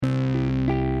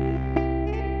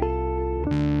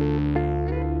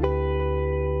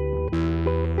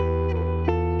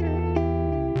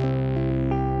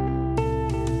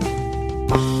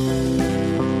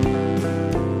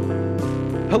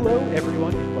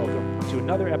to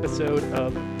another episode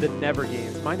of The Never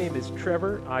Games. My name is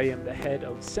Trevor. I am the head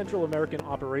of Central American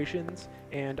Operations,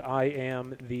 and I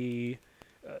am the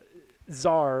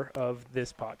czar of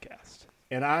this podcast.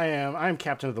 And I'm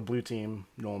captain of the blue team,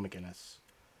 Noel McGinnis.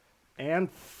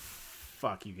 And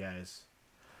fuck you guys.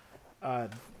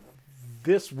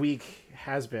 This week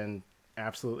has been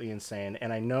absolutely insane,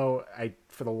 and I know,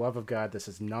 for the love of God, this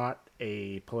is not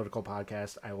a political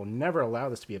podcast. I will never allow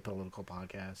this to be a political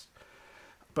podcast.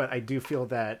 But I do feel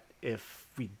that if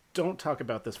we don't talk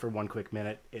about this for one quick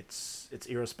minute, it's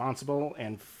irresponsible,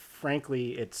 and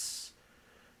frankly, it's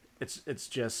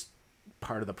just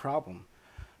part of the problem.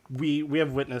 We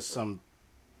have witnessed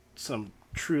some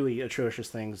truly atrocious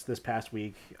things this past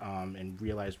week, and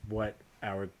realized what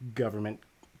our government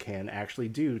can actually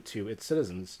do to its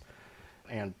citizens.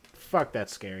 And fuck,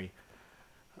 that's scary.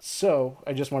 So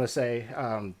I just want to say,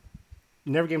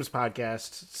 Never Games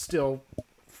podcast, still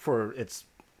for its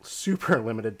super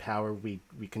limited power, we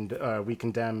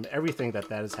condemn everything that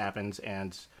has happened.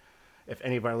 And if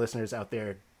any of our listeners out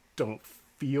there don't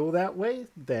feel that way,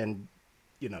 then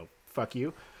fuck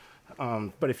you.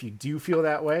 But if you do feel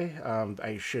that way,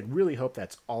 I should really hope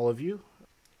that's all of you.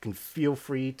 You can feel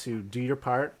free to do your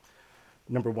part.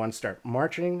 Number one, start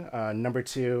marching. Number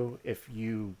two, if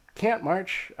you can't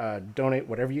march, donate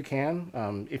whatever you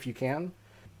can, if you can.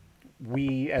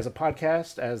 We, as a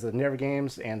podcast, as the Never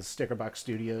Games and Stickerbox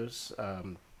Studios,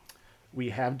 we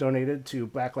have donated to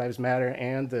Black Lives Matter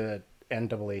and the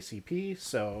NAACP,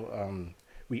 so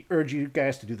we urge you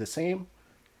guys to do the same.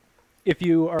 If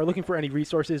you are looking for any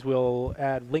resources, we'll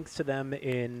add links to them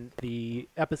in the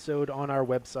episode on our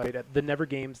website at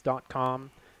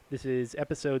thenevergames.com. This is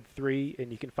episode 3,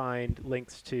 and you can find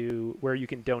links to where you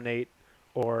can donate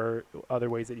or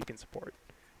other ways that you can support.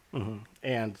 Mm-hmm.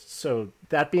 And so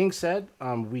that being said,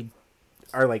 we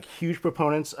are huge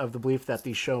proponents of the belief that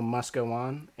the show must go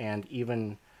on, and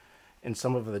even in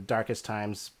some of the darkest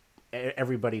times,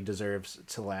 everybody deserves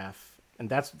to laugh. And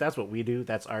that's what we do.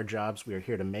 That's our jobs. We are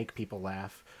here to make people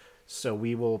laugh. So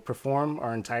we will perform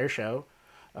our entire show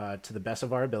to the best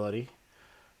of our ability,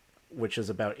 which is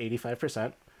about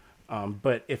 85%.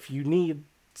 But if you need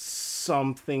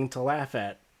something to laugh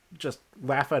at, just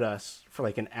laugh at us for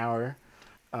an hour.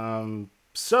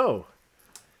 So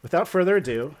without further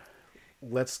ado,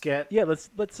 let's jump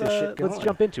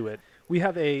into it. We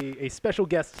have a special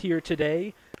guest here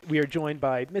today. We are joined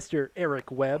by Mr. Eric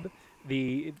Webb,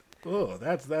 Oh,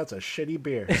 that's a shitty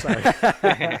beer. Sorry.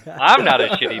 I'm not a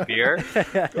shitty beer.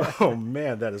 Oh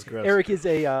man, that is gross. Eric is Do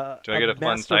I get a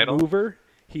fun master title? mover.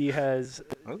 He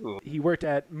worked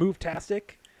at Movetastic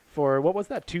for, what was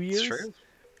that, 2 years? That's true.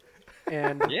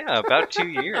 And yeah, about 2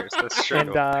 years. That's true.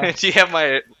 And, do you have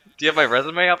my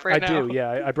resume up right now? I do.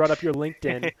 Yeah, I brought up your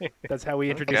LinkedIn. That's how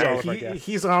we introduce all of our guests.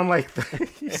 He's on the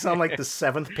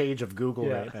 7th page of Google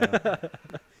right now.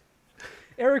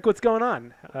 Eric, what's going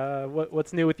on?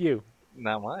 What's new with you?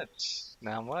 Not much.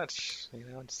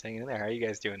 Just hanging in there. How are you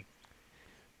guys doing?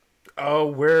 Oh,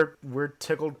 we're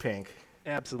tickled pink.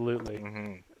 Absolutely.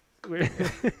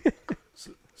 Mm-hmm.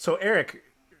 So Eric,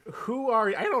 who are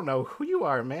you? I don't know who you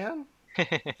are, man.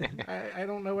 I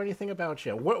don't know anything about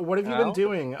you. What have you been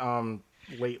doing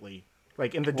lately?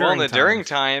 In the during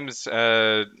times,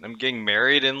 I'm getting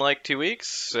married in 2 weeks,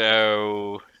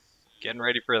 so getting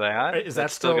ready for that. Is that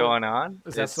still going on?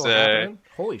 Is that still happening?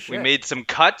 Holy shit. We made some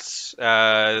cuts.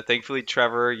 Thankfully,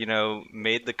 Trevor,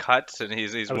 made the cuts, and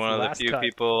he's one of the few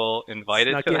people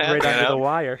invited Snuck to in that. Right under the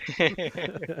wire.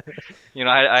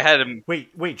 I had him.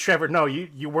 Wait, Trevor, no,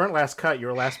 you weren't last cut. You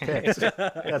were last picked.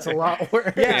 That's a lot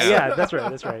worse. Yeah, that's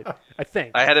right. I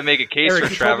think. I had to make a case Eric,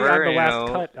 for Trevor. Told me I'm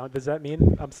the last cut. Does that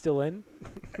mean I'm still in?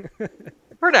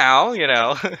 For now,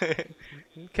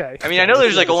 Okay. I mean, I know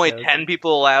there's only 10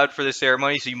 people allowed for the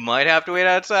ceremony, so you might have to wait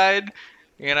outside,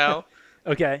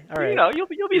 Okay, all right.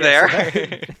 You'll be there.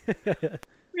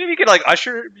 Maybe you could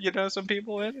usher, some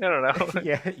people in. I don't know.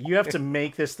 Yeah, you have to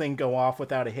make this thing go off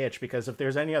without a hitch, because if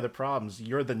there's any other problems,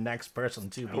 you're the next person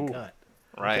to be cut.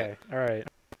 Right. Okay, all right.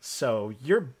 So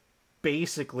you're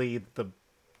basically the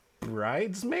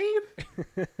bridesmaid?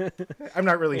 I'm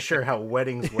not really sure how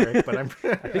weddings work, but I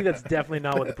think that's definitely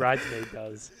not what the bridesmaid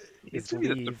does. He's going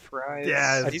to be the prize.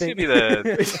 Yeah, he's going to be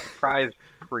the prize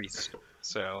priest.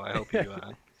 So I hope you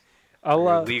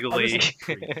are legally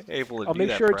able to do that. I'll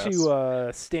make sure for us.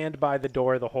 to stand by the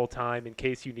door the whole time in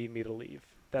case you need me to leave.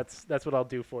 That's what I'll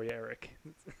do for you, Eric.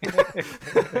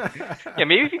 Yeah,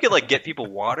 maybe if you could get people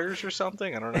waters or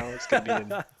something. I don't know. It's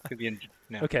gonna be in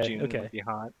okay, June. okay. It'll be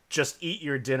hot. Just eat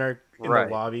your dinner in Right.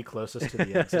 the lobby closest to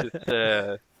the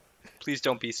exit. Please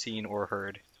don't be seen or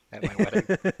heard at my wedding.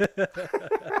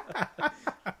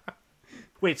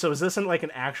 Wait, so is this like an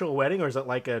actual wedding or is it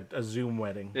like a Zoom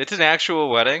wedding? It's an actual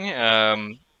wedding.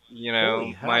 Holy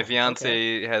hell. My fiance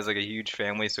Okay. has like a huge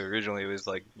family, so originally it was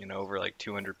like, over like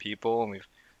 200 people, and we've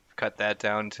cut that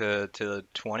down to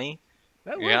 20.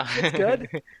 That Yeah. works. That's good.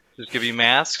 There's gonna be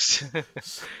masks. Gonna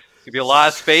be a lot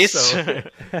of space.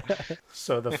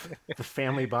 So the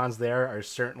family bonds there are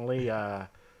certainly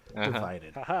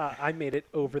divided. Haha, I made it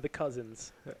over the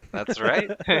cousins. That's right.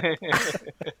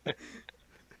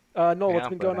 Noel, what's Yeah,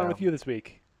 been going on but, with you this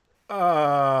week?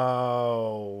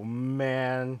 Oh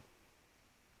man.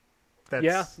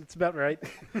 Yeah, that's about right.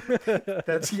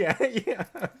 That's yeah.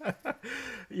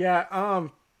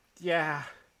 Yeah,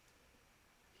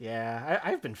 yeah.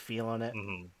 I've been feeling it.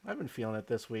 Mhm. I've been feeling it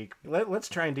this week. Let's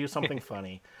try and do something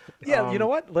funny. Yeah, you know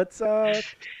what? Let's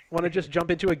want to just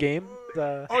jump into a game.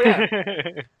 Oh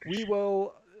yeah. We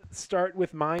will start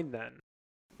with mine then.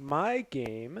 My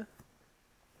game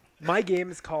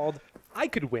is called I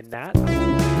Could Win That.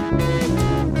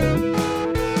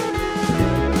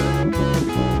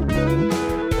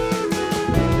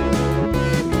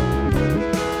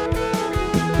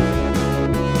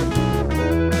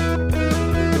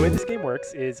 The way this game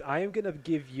works is I am going to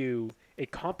give you a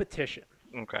competition,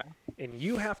 Okay. and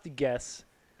you have to guess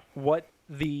what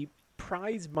the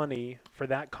prize money for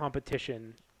that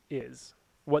competition is,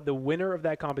 what the winner of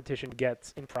that competition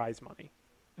gets in prize money.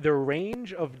 The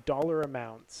range of dollar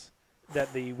amounts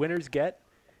that the winners get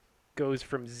goes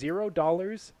from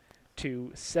 $0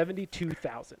 to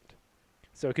 72,000.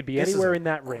 So it could be anywhere in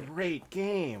that range. Great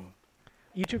game.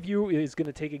 Each of you is going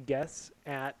to take a guess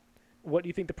at what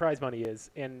you think the prize money is,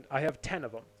 and I have 10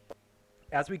 of them.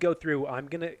 As we go through, I'm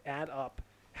going to add up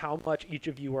how much each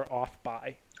of you are off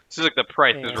by. This is like the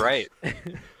Price is And- Right.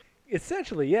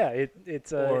 Essentially, yeah,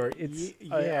 it's Or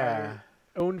our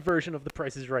own version of the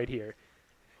Price is Right here.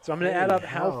 So I'm going to add Holy up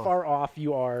how hell. far off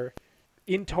you are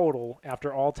in total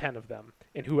after all 10 of them,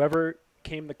 and whoever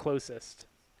came the closest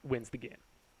wins the game.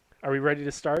 Are we ready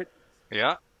to start?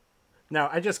 Yeah. Now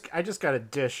I just got to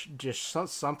dish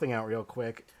something out real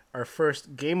quick. Our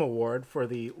first game award for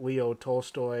the Leo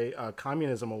Tolstoy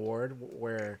Communism Award,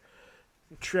 where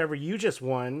Trevor, you just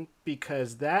won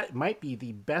because that might be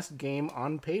the best game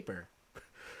on paper.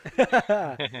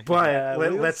 But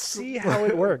let's see how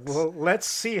it works. Well, let's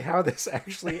see how this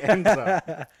actually ends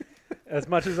up. As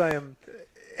much as I am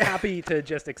happy to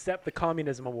just accept the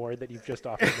Communism Award that you've just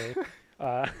offered me.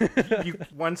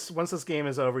 Once this game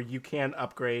is over, you can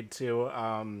upgrade to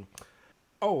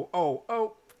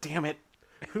oh, damn it.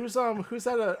 Who's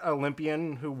that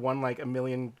Olympian who won like 1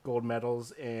 million gold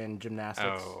medals in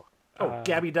gymnastics?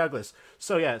 Gabby Douglas.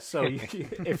 So yeah,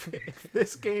 if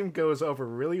this game goes over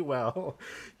really well,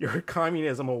 your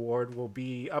Communism Award will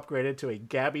be upgraded to a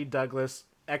Gabby Douglas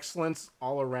Excellence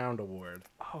All Around Award.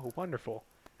 Oh, wonderful.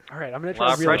 All right, I'm going to A try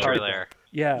lot of really pressure hard. there.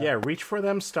 Yeah. Yeah, reach for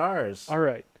them stars. All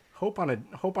right. Hope on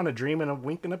a dream and a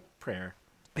wink and a prayer.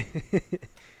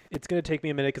 It's going to take me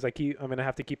a minute because I'm going to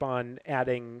have to keep on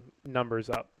adding numbers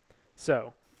up.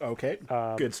 So, Okay,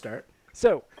 good start.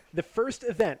 So, the first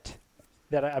event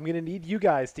that I'm going to need you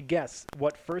guys to guess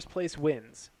what first place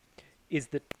wins is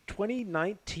the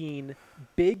 2019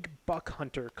 Big Buck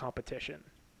Hunter competition.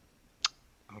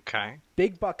 Okay.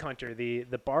 Big Buck Hunter, the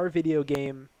bar video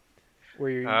game where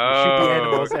you shoot the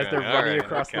animals as they're running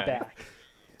across the back.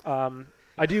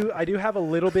 I do have a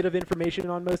little bit of information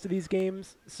on most of these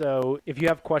games, so if you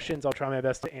have questions, I'll try my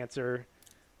best to answer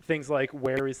things like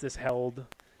where is this held,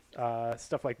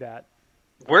 stuff like that.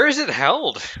 Where is it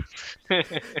held?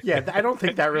 Yeah, I don't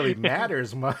think that really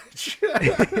matters much.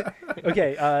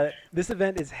 Okay, this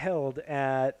event is held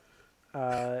at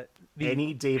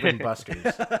Any Dave and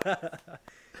Buster's.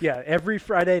 every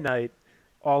Friday night,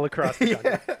 all across the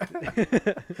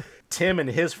country. Tim and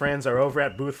his friends are over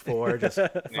at booth 4. Just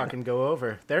fucking go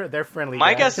over. They're friendly.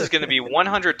 My guys. guess is going to be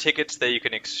 100 tickets that you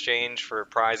can exchange for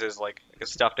prizes like a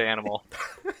stuffed animal.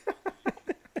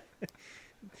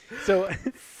 So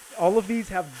all of these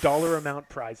have dollar amount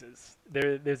prizes.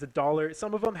 There's a dollar.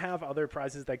 Some of them have other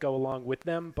prizes that go along with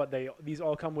them, but these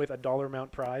all come with a dollar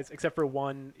amount prize, except for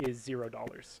one is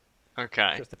 $0,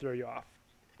 Okay. just to throw you off.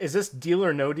 Is this deal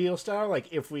or no deal style? Like,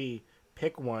 if we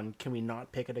pick one, can we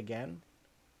not pick it again?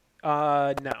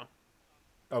 No.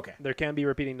 Okay. There can be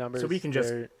repeating numbers. So we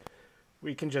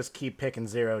can just keep picking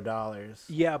 $0.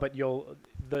 Yeah, but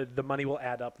the money will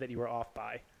add up that you were off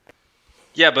by.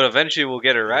 Yeah, but eventually we'll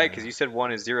get it right because you said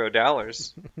one is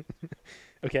 $0.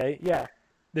 Okay, yeah.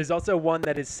 There's also one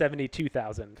that is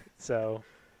 72,000. So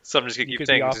So I'm just gonna you keep could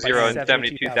be saying off by 0 and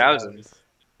 72,000. $72,000.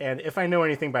 And if I know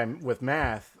anything with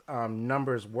math,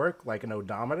 numbers work like an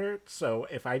odometer. So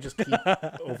if I just keep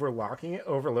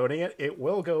overloading it, it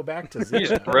will go back to 0. You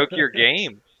just broke your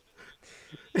game.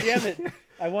 Damn it!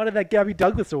 I wanted that Gabby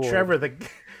Douglas award. Trevor,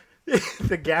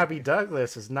 the Gabby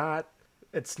Douglas is not.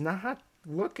 It's not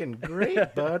looking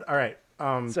great, bud. All right.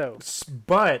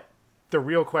 But the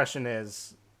real question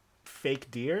is,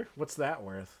 fake deer. What's that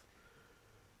worth?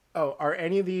 Oh, are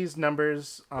any of these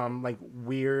numbers like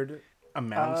weird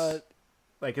amounts?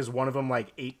 Like, is one of them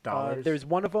like $8? There's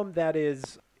one of them that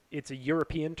is. It's a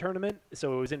European tournament,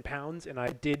 so it was in pounds, and I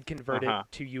did convert it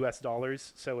to US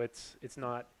dollars, so it's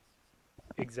not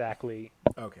exactly.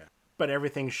 Okay. But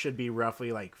everything should be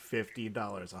roughly like $50,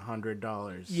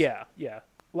 $100. Yeah.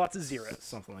 Lots of zeros.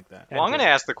 Something like that. Well, I'm going to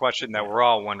ask the question that we're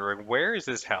all wondering. Where is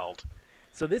this held?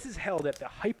 So this is held at the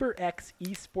HyperX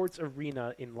Esports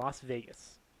Arena in Las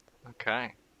Vegas.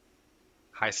 Okay.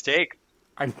 High stake.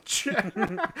 I'm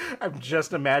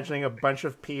just imagining a bunch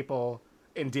of people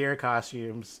in deer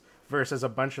costumes versus a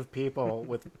bunch of people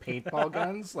with paintball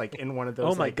guns, like in one of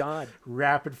those. Oh my God!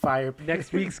 Rapid fire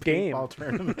next week's game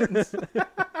tournaments.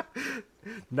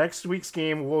 Next week's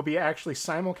game, we'll be actually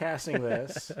simulcasting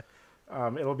this.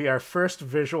 It'll be our first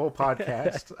visual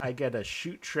podcast. I get to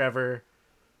shoot Trevor.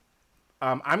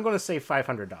 I'm going to say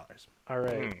 $500. All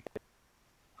right.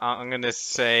 I'm going to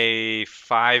say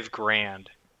 $5,000.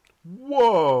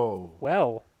 Whoa!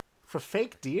 Well, for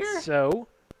fake deer? So,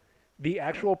 the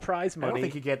actual prize money. I don't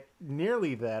think you get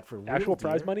nearly that for real actual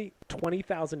deer. prize money.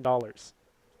 $20,000.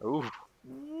 Ooh.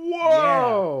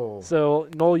 Whoa! Yeah. So,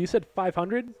 Noel, you said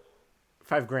 500.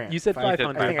 $5,000. You said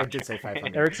 500. I think I did say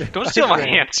 500. Eric said don't steal my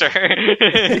answer. I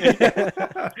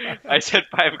said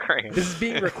 $5,000. This is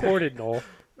being recorded, Noel.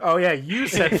 Oh yeah, you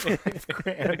said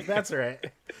 $5,000. That's right.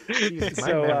 Jeez,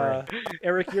 so,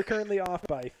 Eric, you're currently off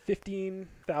by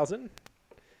 15,000,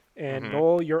 and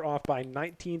Noel, you're off by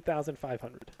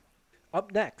 19,500.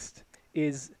 Up next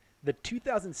is the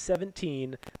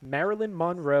 2017 Marilyn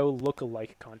Monroe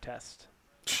Lookalike Contest.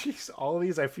 Jeez, all of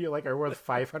these I feel like are worth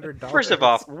 $500. First of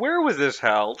all, where was this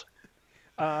held?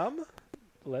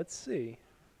 Let's see.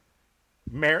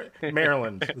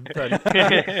 Maryland, the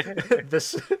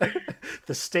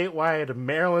statewide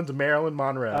Maryland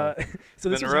Monroe. So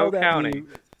this Monroe was held County.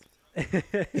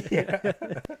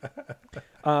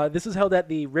 This was held at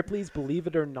the Ripley's Believe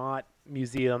It or Not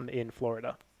Museum in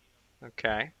Florida.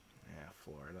 Okay. Yeah,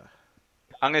 Florida.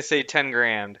 I'm gonna say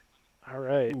 $10,000. All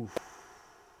right. Oof.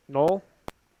 Noel?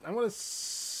 I'm gonna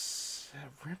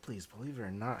Ripley's Believe It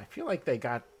or Not. I feel like they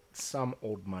got some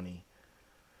old money.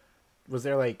 Was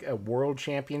there like a world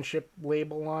championship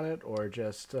label on it, or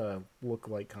just a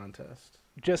look-alike contest?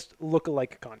 Just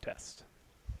look-alike contest.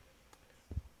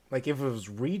 Like if it was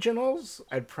regionals,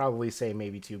 I'd probably say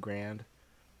maybe $2,000.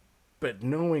 But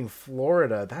knowing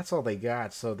Florida, that's all they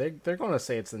got, so they're going to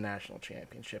say it's the national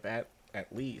championship at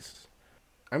least.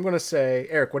 I'm going to say,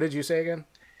 Eric, what did you say again?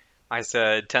 I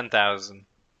said 10,000.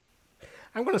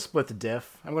 I'm going to split the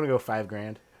diff. I'm going to go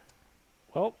 $5,000.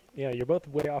 Well, yeah, you're both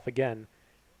way off again.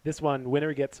 This one,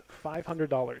 winner gets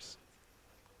 $500.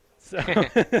 So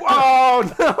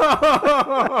oh,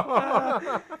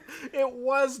 no! It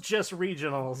was just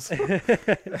regionals.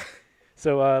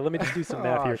 So let me just do some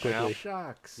math here quickly.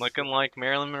 Shucks. Looking like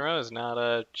Marilyn Monroe is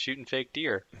not shooting fake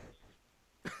deer.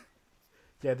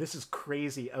 Yeah, this is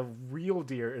crazy. A real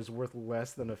deer is worth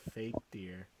less than a fake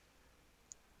deer.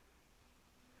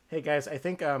 Hey guys, I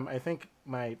think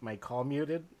my call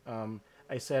muted.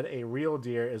 I said a real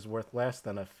deer is worth less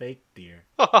than a fake deer.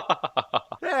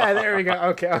 Yeah, there we go.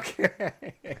 Okay.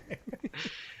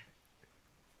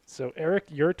 So Eric,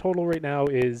 your total right now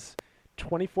is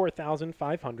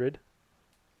 24,500.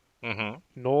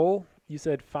 Noel, you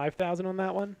said 5,000 on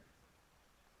that one.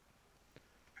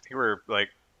 I think we're like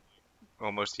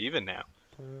almost even now.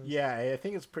 Yeah, I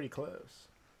think it's pretty close.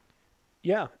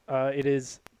 Yeah, it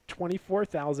is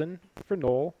 24,000 for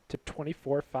Noel to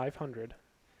 24,500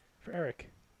 for Eric.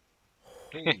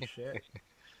 Holy shit!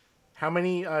 How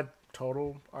many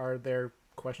total are there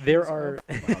questions? There are.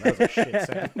 Wow, that was a shit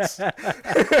sentence.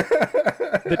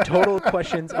 The total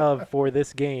questions for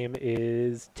this game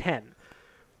is 10.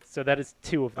 So that is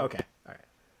 2 of them. Okay, all right.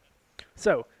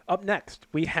 So up next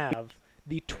we have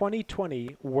the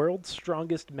 2020 World's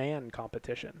Strongest Man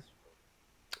competition.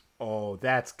 Oh,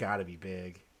 that's got to be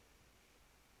big.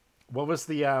 What was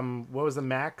the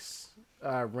max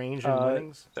range in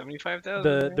winnings?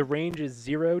 75,000. The range is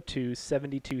 0 to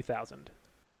 72,000.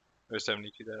 Or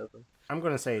 72,000. I'm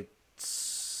gonna say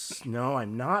no.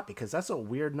 I'm not, because that's a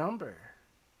weird number.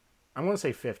 I'm gonna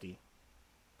say 50.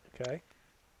 Okay.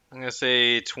 I'm gonna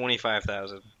say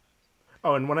 25,000.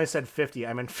 Oh, and when I said 50,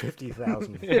 I meant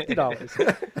 50,000.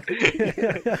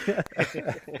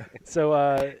 $50. So,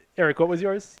 Eric, what was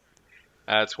yours?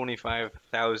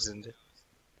 25,000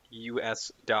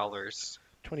 US dollars.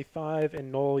 25,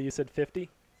 and Noel, you said 50.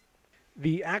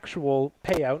 The actual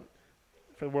payout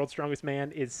for the world's strongest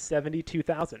man is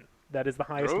 72,000. That is the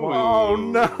highest one. Oh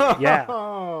no! Yeah.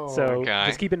 So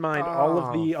just keep in mind, all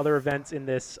of the Oh. other events in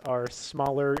this are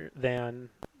smaller than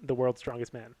the world's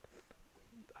strongest man.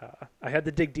 I had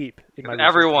to dig deep in my research.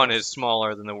 Everyone is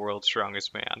smaller than the world's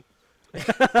strongest man.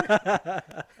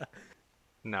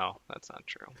 No, that's not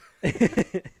true.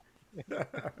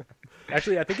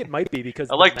 Actually, I think it might be because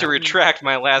I'd like to retract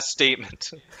my last statement.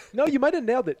 No, you might have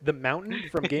nailed it. The mountain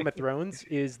from Game of Thrones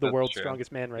is the That's world's true.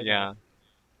 strongest man right Yeah. now.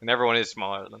 And everyone is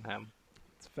smaller than him.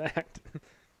 It's a fact. The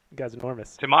guy's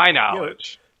enormous. To my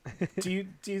knowledge. Do you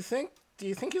think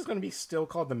he's going to be still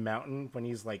called the Mountain when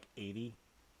he's like 80?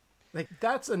 Like,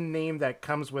 that's a name that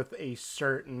comes with a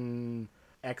certain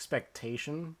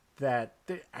expectation that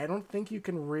I don't think you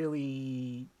can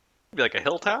really Be like a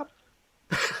hilltop?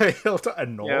 a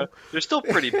knoll. Yeah. They're still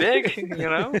pretty big, you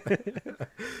know?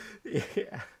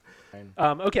 Yeah.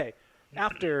 Okay,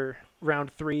 after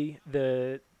round 3,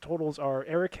 the totals are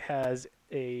Eric has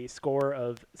a score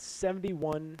of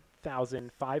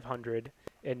 71,500,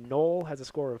 and Noel has a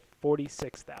score of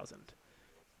 46,000.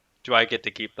 Do I get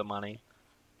to keep the money?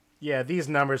 Yeah, these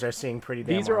numbers are seeing pretty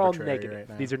damn These are all arbitrary negative. right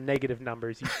now. These are negative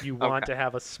numbers. You want to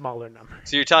have a smaller number.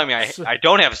 So you're telling me I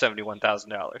don't have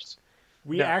 $71,000?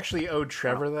 We No. actually owed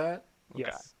Trevor that.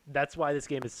 Yes, that's why this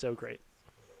game is so great.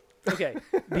 Okay,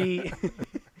 the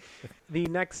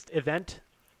next event,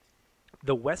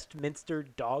 the Westminster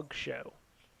Dog Show.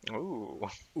 Ooh.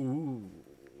 Ooh.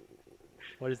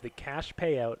 What is the cash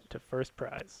payout to first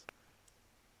prize?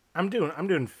 I'm doing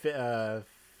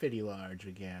 50 large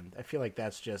again. I feel like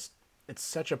it's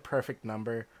such a perfect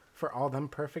number for all them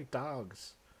perfect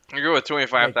dogs. I go with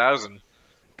 25,000.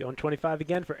 Going 25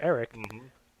 again for Eric. Mm-hmm.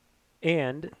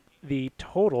 And the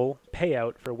total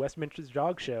payout for Westminster's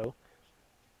Dog Show,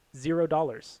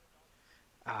 $0.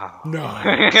 Oh. No.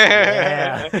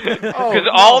 Yeah. Because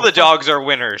all the dogs are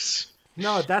winners.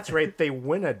 No, that's right. They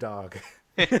win a dog.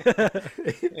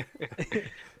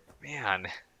 Man.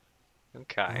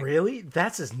 Okay. Really?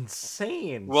 That's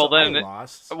insane. Well, So I then,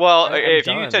 lost. well, I'm if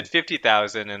done. you said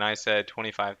 50,000 and I said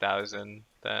 25,000,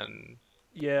 then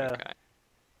Yeah. okay.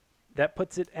 That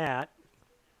puts it at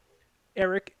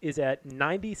Eric is at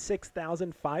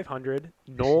 96,500.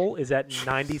 Noel is at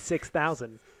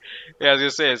 96,000. Yeah, I was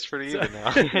gonna say it's pretty even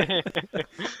now.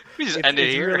 We just end it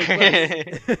It's here. really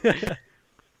close.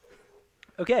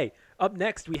 Okay, up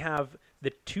next we have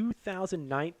the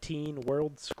 2019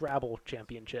 World Scrabble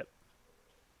Championship.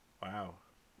 Wow.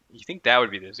 You think that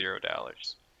would be the $0?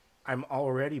 I'm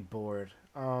already bored.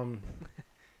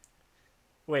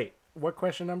 Wait, what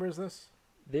question number is this?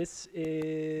 This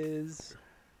is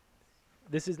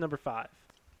number 5.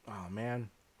 Oh, man.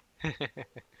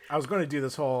 I was going to do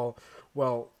this whole,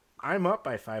 well, I'm up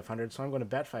by 500, so I'm going to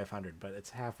bet 500, but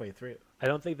it's halfway through. I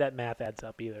don't think that math adds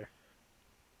up either.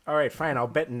 All right, fine. I'll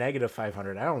bet negative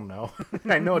 500. I don't know.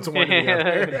 I know it's one or the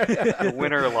other. The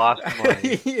winner lost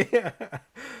money. Yeah.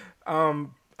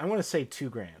 I'm going to say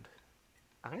 $2,000.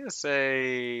 I'm gonna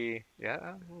say,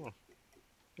 yeah. You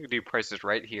can do prices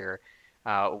right here.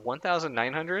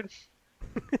 1,900.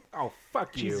 Oh,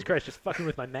 fuck you. Jesus Christ, just fucking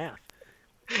with my math.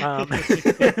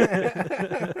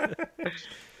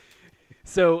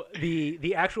 So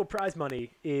the actual prize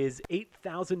money is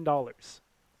 $8,000.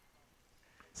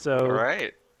 So All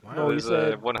right. Wow. No, There's you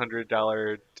a said-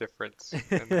 $100 difference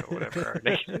in whatever our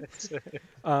name is.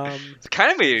 um, It's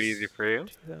kind of made it easy for you.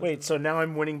 Wait, so now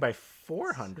I'm winning by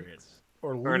 400,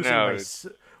 or losing no,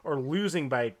 or losing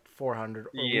by 400, or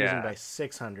Yeah. losing by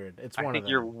 600. It's I one think of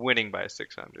them. you're winning by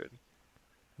 600.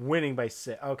 Winning by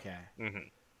 6. Okay. Hmm.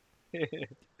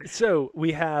 so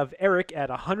we have Eric at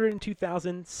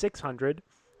 102,600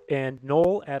 and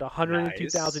Noel at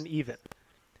 102,000 even.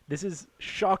 This is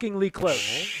shockingly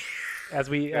close as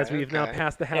we've now Okay.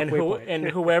 passed the halfway point. And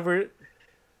whoever's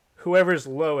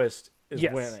lowest is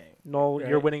yes, winning. Noel, right?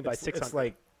 you're winning by It's-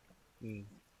 600.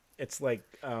 It's like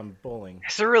bowling.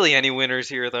 Is there really any winners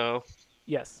here, though?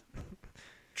 Yes.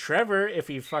 Trevor, if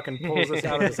he fucking pulls us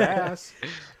out of his ass.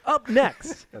 Up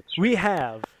next, That's we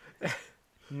have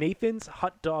Nathan's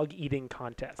hot dog eating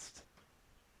contest.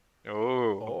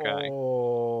 Oh, okay.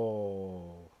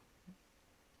 Oh.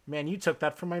 Man, you took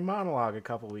that from my monologue a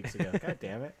couple weeks ago. God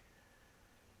damn it.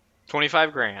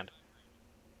 25 grand.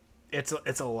 It's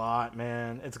a lot,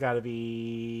 man. It's got to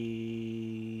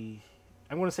be.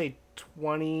 I'm going to say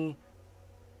 20.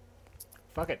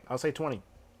 Fuck it. I'll say 20.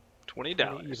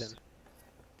 $20. Even.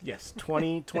 Yes,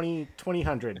 20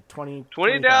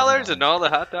 $20 and all the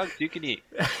hot dogs you can eat.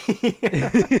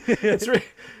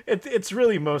 It's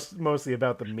really mostly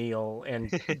about the meal and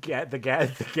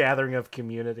the gathering of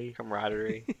community.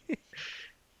 Camaraderie.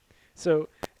 So,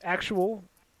 actual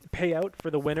payout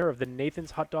for the winner of the Nathan's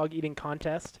Hot Dog Eating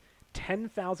Contest,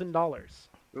 $10,000.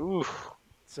 Ooh.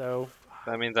 So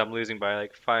That means I'm losing by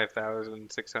like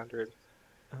 5,600.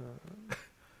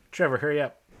 Trevor, hurry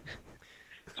up.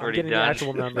 It's I'm already getting done. the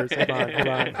actual numbers. Hold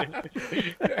on.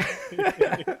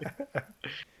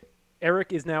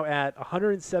 Eric is now at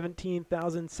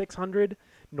 117,600.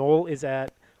 Noel is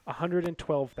at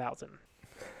 112,000.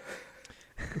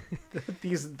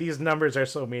 These numbers are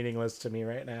so meaningless to me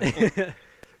right now.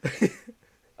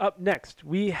 Up next,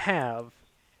 we have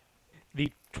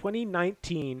the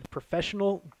 2019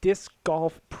 Professional Disc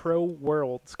Golf Pro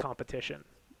Worlds competition.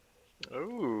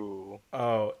 Ooh.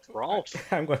 Oh, Rolf.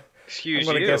 I'm going Excuse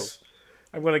to you. guess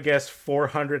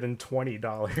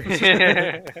 $420.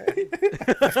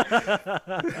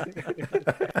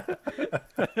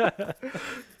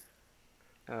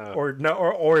 Or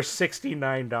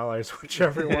 $69,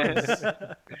 whichever one's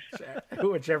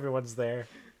there.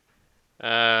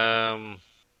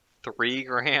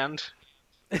 $3,000.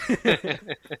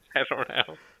 I don't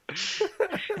know.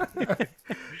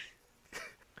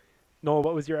 Noel,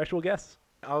 what was your actual guess?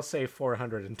 I'll say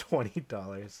 $420.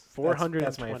 $420.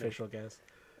 That's my official guess.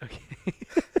 Okay.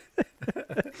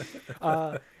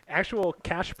 Actual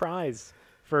cash prize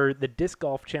for the disc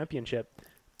golf championship,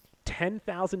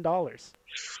 $10,000.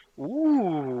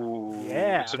 Ooh.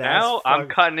 Yeah. So That's now I'm fun.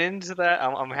 cutting into that.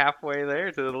 I'm halfway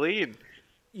there to the lead.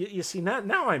 You see,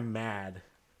 now I'm mad.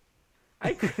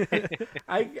 I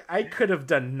could have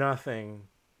done nothing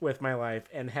with my life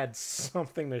and had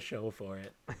something to show for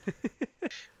it.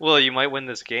 Well, you might win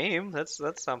this game. That's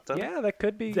something. Yeah, that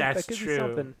could be. That's that could true. Be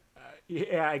something.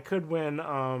 Yeah, I could win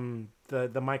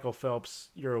the Michael Phelps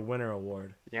You're a Winner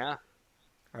award. Yeah.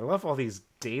 I love all these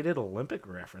dated Olympic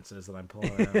references that I'm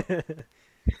pulling out.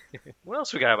 What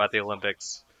else we got about the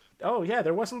Olympics? Oh yeah,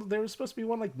 there was supposed to be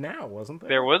one like now, wasn't there?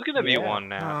 There was gonna be Yeah. one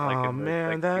now. Like Oh in the,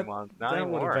 man, like, 2 months. Not that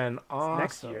would anymore. have been awesome.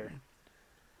 Next year.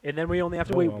 And then we only have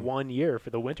to Oh, wait well. 1 year for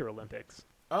the Winter Olympics.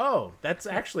 Oh, that's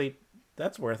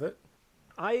worth it.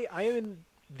 I am in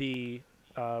the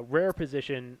rare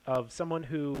position of someone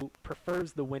who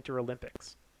prefers the Winter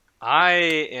Olympics. I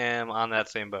am on that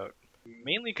same boat,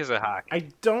 mainly because of hockey. I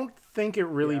don't think it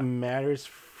really Yeah. matters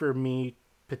for me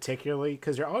particularly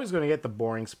because you're always going to get the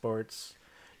boring sports.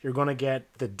 You're going to get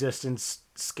the distance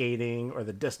skating or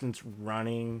the distance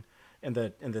running in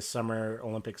the Summer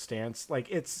Olympic stance. I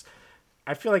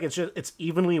feel like it's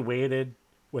evenly weighted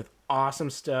with awesome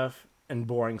stuff and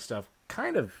boring stuff.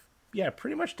 Kind of, yeah,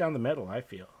 pretty much down the middle. I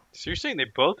feel. So you're saying they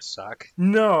both suck?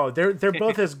 No, they're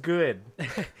both as good.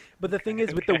 But the thing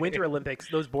is, with the Winter Olympics,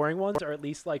 those boring ones are at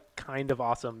least like kind of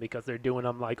awesome because they're doing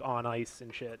them like on ice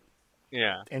and shit.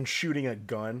 Yeah. And shooting a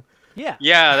gun. Yeah.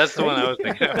 Yeah, that's the one I was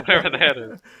thinking of. Whatever that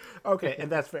is. Okay,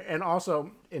 and that's fair. And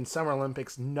also in Summer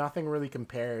Olympics, nothing really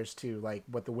compares to like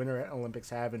what the Winter Olympics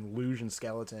have in luge and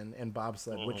skeleton and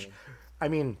bobsled. Which, I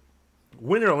mean,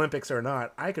 Winter Olympics or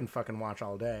not, I can fucking watch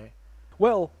all day.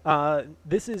 Well,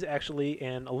 this is actually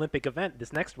an Olympic event.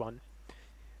 This next one,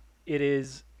 it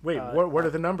is. Wait, what are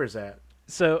the numbers at?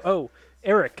 So,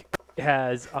 Eric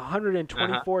has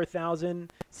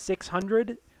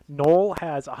 124,600. Noel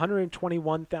has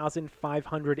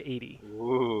 121,580.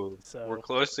 Ooh, So- we're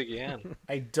close again.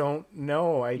 I don't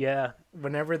know. Yeah.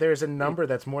 Whenever there's a number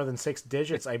that's more than 6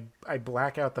 digits, I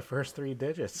black out the first 3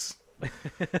 digits.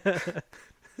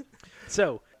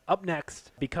 So, up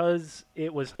next, because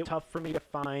it was tough for me to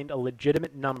find a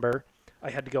legitimate number, I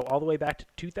had to go all the way back to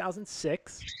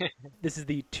 2006. This is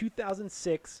the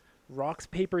 2006 Rocks,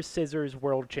 Paper, Scissors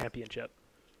World Championship.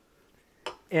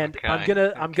 And Okay, I'm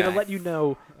gonna okay. let you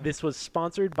know this was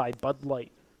sponsored by Bud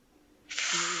Light.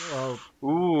 Well,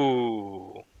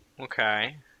 Ooh,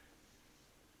 okay.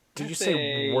 did you I'd say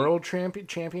say- World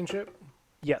Championship?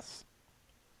 Yes.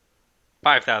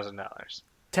 $5,000.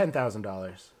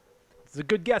 $10,000. These are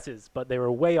good guesses, but they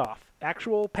were way off.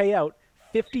 Actual payout,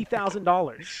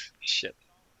 $50,000. Shit.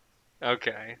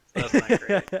 Okay, that's not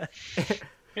great.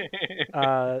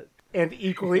 And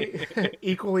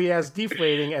equally as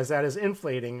deflating as that is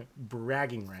inflating,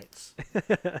 bragging rights.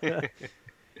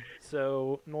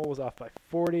 So Noel was off by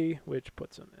 40, which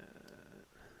puts him at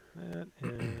that,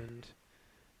 and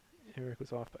Eric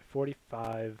was off by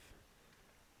 45,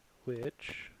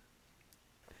 which...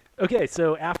 Okay,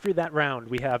 so after that round,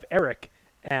 we have Eric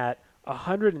at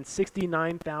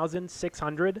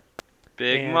 169,600.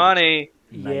 Big And- money.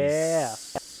 Yeah.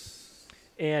 Nice.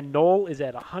 And Noel is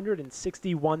at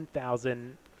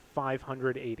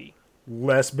 161,580.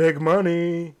 Less big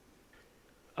money.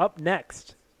 Up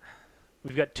next,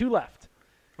 we've got two left.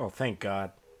 Oh, thank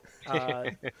God.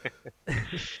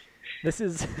 This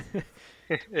is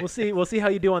we'll see how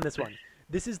you do on this one.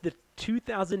 This is the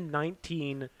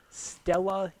 2019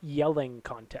 Stella Yelling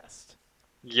Contest.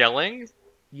 Yelling?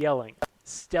 Yelling.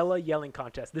 Stella Yelling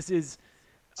Contest. This is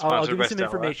I'll Sponsored give by you some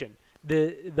Stella. information.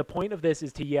 The point of this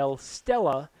is to yell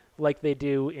Stella like they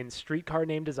do in Streetcar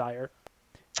Named Desire.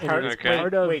 And it is Okay.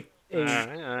 part of Wait. a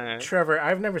Alright. Trevor,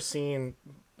 I've never seen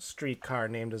Streetcar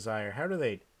Named Desire. How do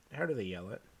they yell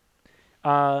it?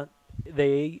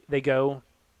 they go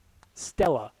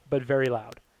Stella, but very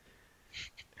loud.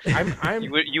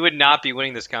 You would not be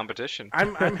winning this competition.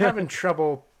 I'm having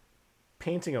trouble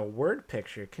painting a word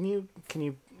picture. Can you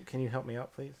help me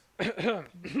out, please?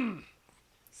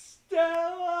 Stella.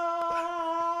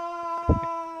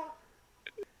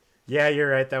 Yeah, you're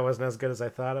right. That wasn't as good as I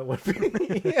thought it would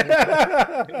be.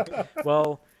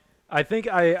 Well, I think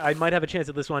I might have a chance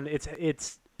at this one.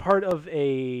 It's part of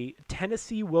a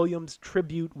Tennessee Williams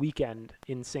tribute weekend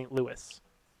in St. Louis.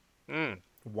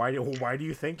 Why do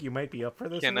you think you might be up for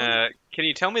this? Can one? can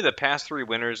you tell me the past 3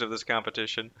 winners of this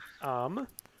competition?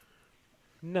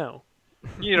 No.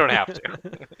 You don't have to.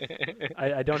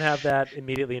 I don't have that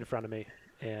immediately in front of me.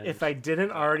 And If I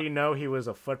didn't already know he was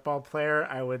a football player,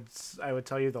 I would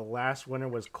tell you the last winner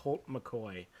was Colt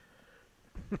McCoy.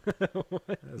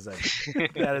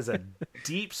 That is a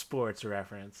deep sports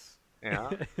reference. Yeah.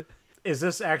 Is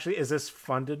this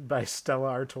funded by Stella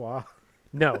Artois?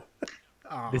 No.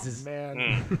 Oh, This is-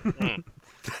 man.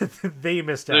 They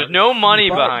missed out. There's no money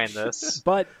But- behind this.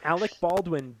 But Alec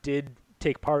Baldwin did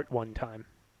take part one time.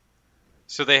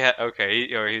 So they had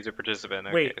he's a participant.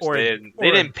 Okay, Wait, so or- they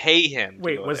or- didn't pay him. To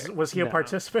Wait, go was there. he a No.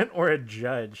 participant or a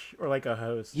judge or like a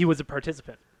host? He was a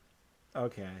participant.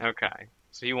 Okay. Okay,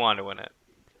 so he wanted to win it.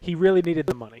 He really needed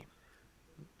the money.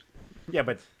 Yeah,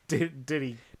 but did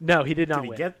he No, he did not did he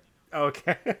win. get?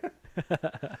 Okay.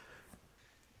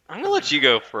 I'm gonna let you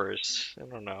go first. I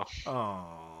don't know.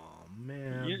 Oh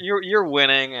man. You're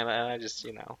winning, and I just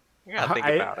I gotta think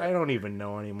about I it. don't even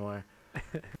know anymore.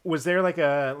 Was there like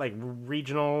a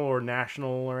regional or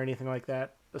national or anything like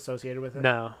that associated with it?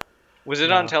 No, Was it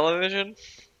No. on television?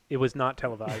 it was not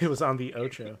televised. It was on the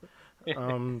Ocho.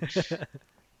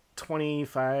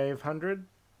 2,500.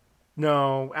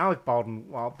 No, Alec Baldwin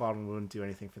wouldn't do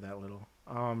anything for that little.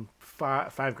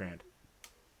 $5,000.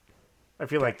 I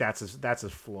feel like that's his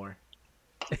floor.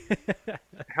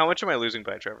 How much am I losing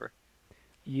by, Trevor?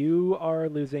 You are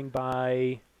losing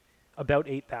by about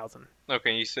 8,000.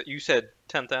 Okay, you said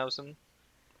 10,000.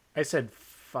 I said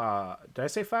did I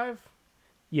say 5?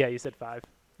 Yeah, you said 5.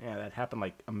 Yeah, that happened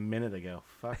like a minute ago.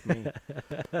 Fuck me.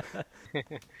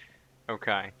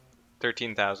 Okay,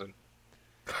 13,000.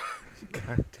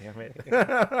 God damn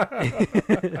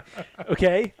it.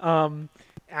 Okay.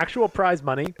 Actual prize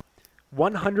money,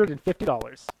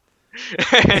 $150.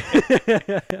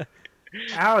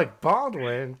 Alec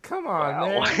Baldwin, come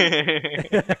on, Wow.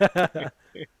 man.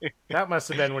 That must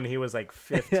have been when he was like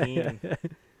 15.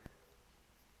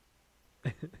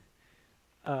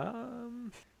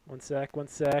 One sec.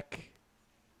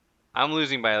 I'm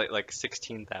losing by like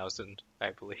 16,000,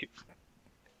 I believe.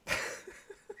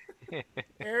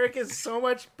 Eric is so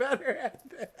much better at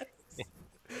this.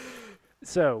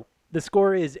 So the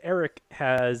score is Eric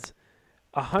has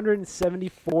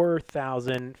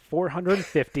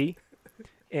 174,450,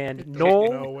 and Don't know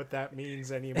Noel, what that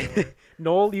means anymore.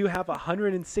 you have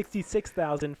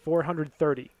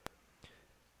 166,430.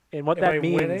 And what Am that I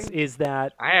means winning? is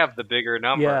that I have the bigger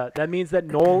number. yeah, that means that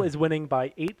Noel is winning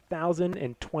by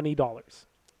 $8,020.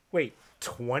 Wait,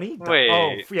 20? Wait.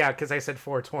 Oh, yeah, because I said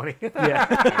 420.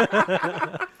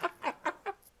 Yeah.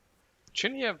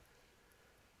 Shouldn't you have?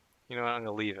 You know what? I'm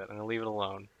gonna leave it. I'm gonna leave it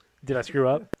alone. Did I screw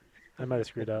up? I might have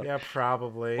screwed up. Yeah,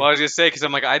 probably. Well, I was gonna say because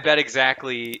I'm like I bet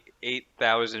exactly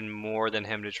 8,000 more than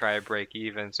him to try to break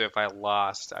even. So if I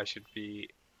lost, I should be.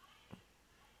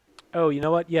 Oh, you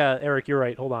know what? Yeah, Eric, you're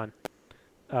right. Hold on.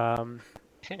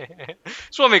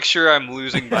 Just want to make sure I'm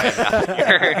losing by enough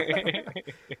here.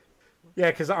 Yeah,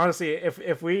 because honestly,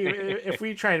 if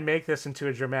we try and make this into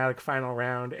a dramatic final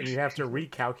round and you have to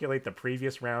recalculate the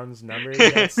previous round's numbers,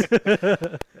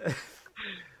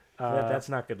 that's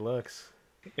not good looks.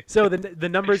 So the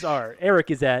numbers are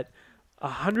Eric is at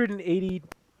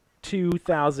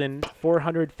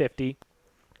 182,450,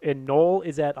 and Noel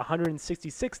is at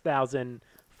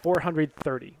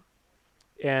 166,430,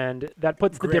 and that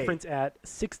puts the Great. difference at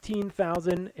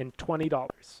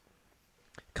 $16,020.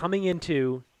 Coming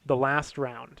into the last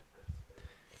round,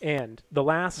 And the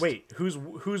last... Wait,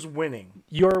 who's winning?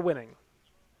 You're winning.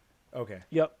 Okay.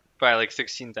 Yep. By like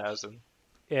 16,000.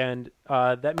 And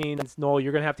that means, Noel,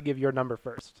 you're going to have to give your number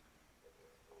first.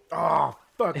 Oh,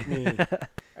 fuck me.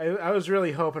 I was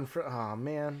really hoping for... Oh,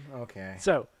 man. Okay.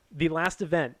 So, the last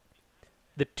event,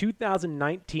 the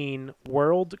 2019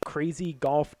 World Crazy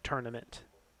Golf Tournament.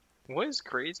 What is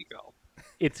crazy golf?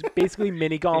 It's basically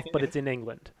mini golf, but it's in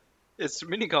England. It's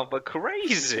mini golf, but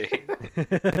crazy.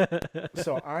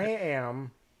 So I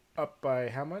am up by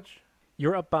how much?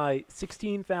 You're up by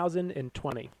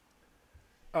 16,020.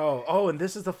 Oh, and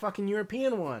this is the fucking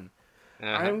European one.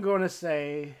 Uh-huh. I'm going to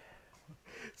say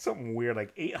something weird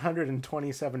like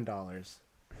 $827.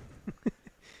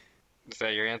 Is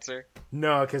that your answer?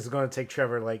 No, because it's going to take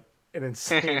Trevor like an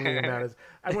insane amount of...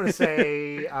 I'm going to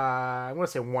say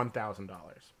 $1,000.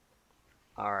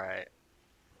 All right.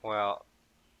 Well,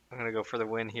 I'm gonna go for the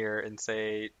win here and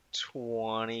say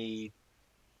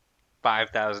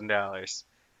 $25,000.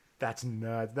 That's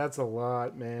nuts. That's a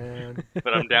lot, man.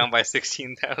 But I'm down by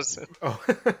 16,000. Oh.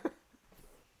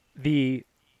 The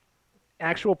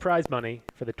actual prize money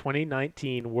for the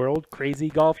 2019 World Crazy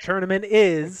Golf Tournament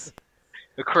is...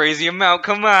 A crazy amount.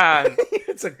 Come on.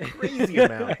 It's a crazy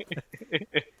amount.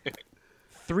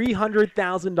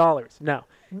 $300,000. No,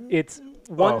 it's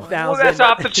 1,000. Well, that's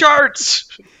off the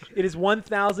charts. It is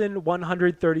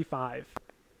 1,135.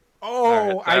 Oh,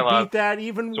 Alright, so I beat that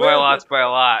even by a lot. with... By a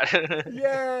lot.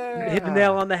 Yeah. Hit the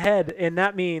nail on the head, and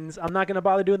that means I'm not going to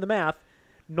bother doing the math.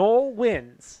 Noel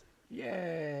wins.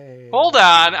 Yay. Hold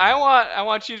on. I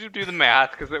want you to do the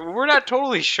math because we're not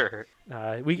totally sure.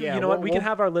 You know what? We can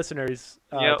have our listeners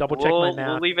double check my math.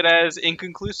 We'll leave it as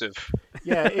inconclusive.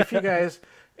 Yeah,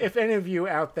 if any of you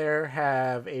out there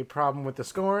have a problem with the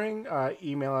scoring,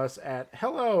 email us at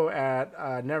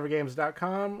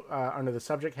hello@nevergames.com under the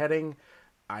subject heading,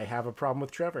 I have a problem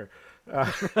with Trevor.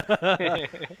 And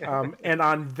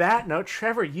on that note,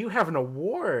 Trevor, you have an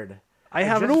award. I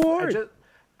have an award.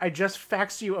 I just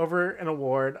faxed you over an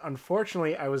award.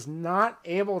 Unfortunately, I was not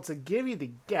able to give you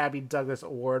the Gabby Douglas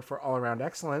Award for All-Around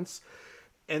Excellence.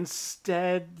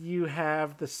 Instead, you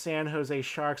have the San Jose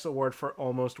Sharks Award for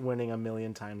almost winning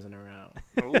 1,000,000 times in a row.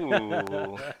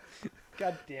 Ooh.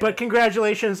 God damn But it.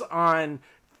 congratulations on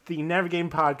the Never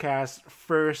Game Podcast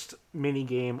first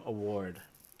minigame award.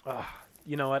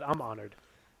 You know what? I'm honored.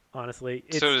 Honestly.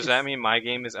 So does that mean my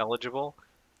game is eligible?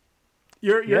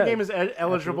 Your Yeah, game is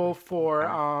eligible absolutely.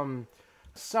 for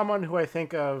someone who I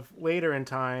think of later in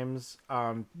times,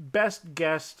 Best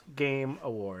Guest Game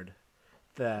Award.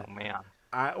 Oh, man.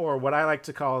 Or what I like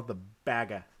to call the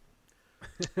BAGA.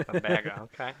 A bag.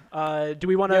 Okay. Do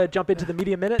we want to jump into the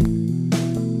Media Minute?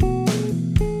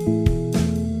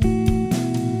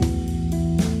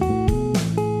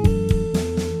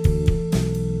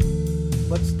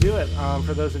 Let's do it.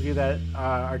 For those of you that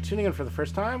are tuning in for the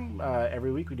first time,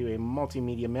 every week we do a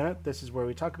multimedia minute. This is where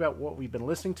we talk about what we've been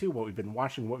listening to, what we've been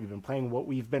watching, what we've been playing, what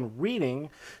we've been reading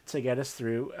to get us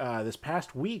through this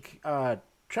past week.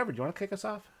 Trevor, do you want to kick us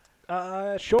off?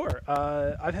 Sure.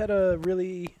 I've had a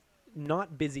really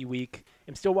not busy week.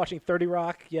 I'm still watching 30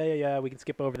 Rock. Yeah. We can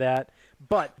skip over that.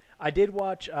 But I did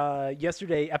watch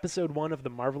yesterday episode 1 of The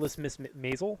Marvelous Miss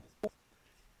Maisel.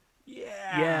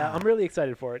 Yeah, I'm really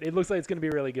excited for it. It looks like it's going to be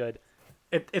really good.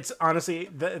 It's honestly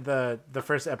the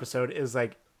first episode is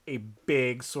like a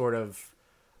big sort of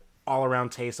all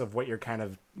around taste of what you're kind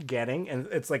of getting, and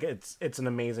it's like it's an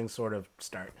amazing sort of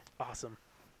start. Awesome.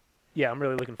 Yeah, I'm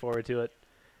really looking forward to it.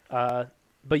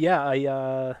 But yeah,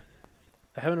 I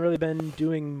haven't really been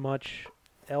doing much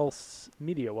else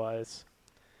media-wise.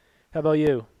 How about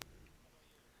you?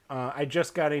 I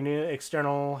just got a new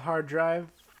external hard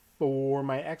drive for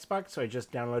my Xbox, so I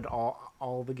just downloaded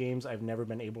all the games I've never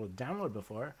been able to download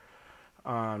before.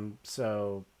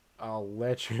 So I'll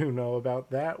let you know about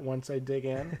that once I dig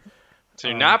in. So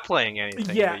you're not playing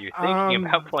anything, Yeah, but you're thinking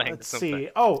about playing let's something. see.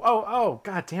 Oh!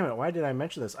 God damn it! Why did I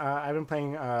mention this? I've been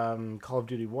playing Call of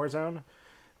Duty Warzone,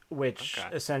 which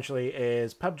essentially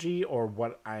is PUBG, or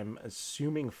what I'm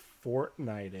assuming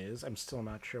Fortnite is. I'm still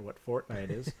not sure what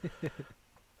Fortnite is.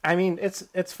 I mean,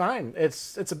 it's fine.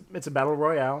 It's a battle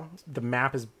royale. The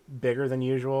map is bigger than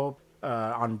usual.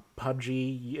 On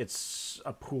PUBG, it's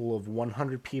a pool of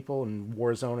 100 people. In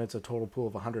Warzone, it's a total pool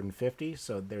of 150.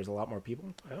 So there's a lot more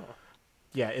people. Oh.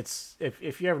 Yeah, it's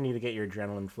if you ever need to get your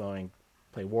adrenaline flowing,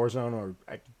 play Warzone, or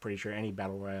I'm pretty sure any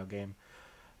battle royale game.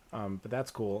 But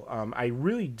that's cool. I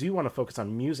really do want to focus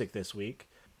on music this week.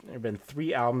 There have been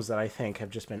 3 albums that I think have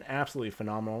just been absolutely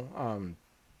phenomenal.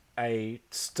 I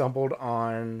stumbled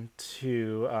on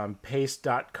to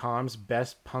Pace.com's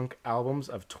best punk albums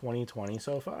of 2020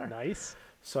 so far. Nice.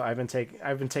 So I've been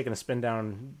taking a spin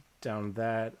down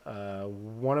that.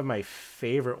 One of my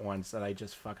favorite ones that I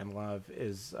just fucking love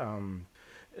is a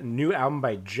new album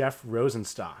by Jeff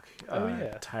Rosenstock, Oh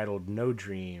yeah. titled No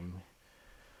Dream.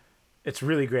 It's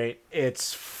really great.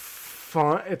 It's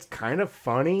fun. It's kind of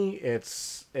funny.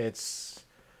 It's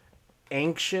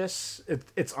anxious.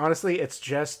 It's honestly, it's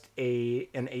just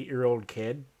an 8-year-old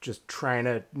kid just trying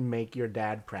to make your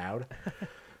dad proud.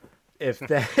 If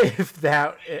that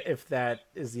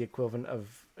is the equivalent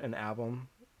of an album,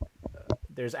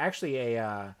 there's actually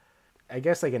I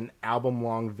guess like an album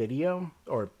long video,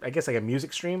 or I guess like a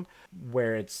music stream,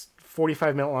 where it's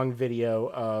 45-minute long video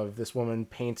of this woman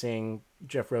painting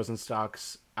Jeff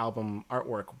Rosenstock's album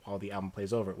artwork while the album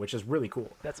plays over, which is really cool.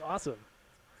 That's awesome.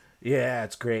 Yeah,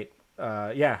 it's great.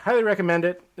 Yeah, highly recommend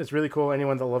it. It's really cool.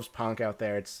 Anyone that loves punk out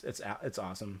there, it's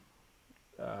awesome.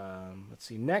 Let's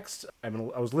see. Next, I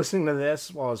was listening to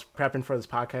this while I was prepping for this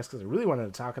podcast because I really wanted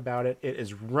to talk about it. It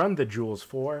is Run the Jewels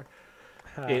 4.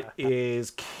 It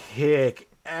is kick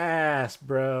ass,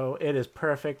 bro. It is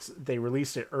perfect. They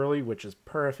released it early, which is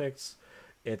perfect.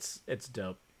 It's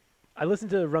dope. I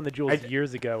listened to Run the Jewels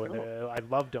years ago, and I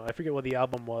loved them. I forget what the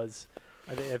album was.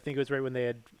 I think it was right when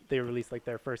they released like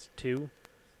their first 2,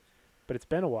 but it's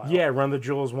been a while. Yeah, Run the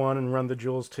Jewels 1 and Run the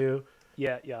Jewels 2.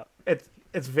 Yeah.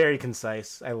 It's very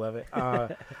concise. I love it.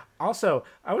 Also,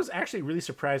 I was actually really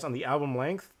surprised on the album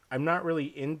length. I'm not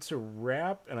really into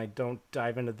rap, and I don't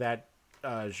dive into that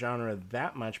genre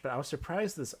that much, but I was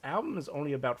surprised this album is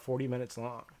only about 40 minutes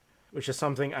long, which is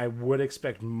something I would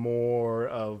expect more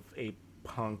of a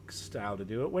punk style to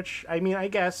do it, which, I mean, I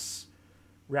guess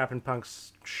rap and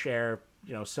punks share,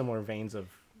 similar veins of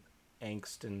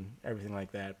angst and everything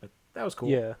like that, but that was cool.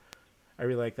 Yeah. I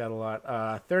really like that a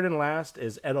lot. Third and last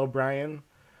is Ed O'Brien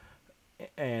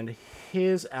and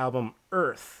his album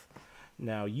Earth.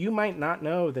 Now, you might not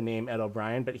know the name Ed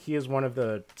O'Brien, but he is one of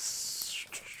the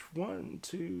 4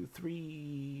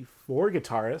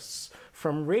 guitarists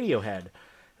from Radiohead.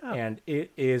 Oh. And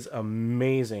it is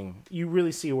amazing. You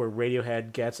really see where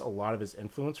Radiohead gets a lot of his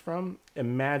influence from.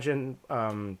 Imagine,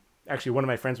 actually, one of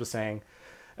my friends was saying,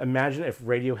 imagine if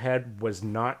Radiohead was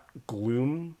not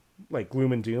gloom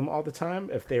and doom all the time,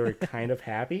 if they were kind of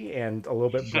happy and a little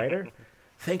bit brighter.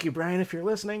 Thank you, Brian, if you're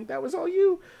listening. That was all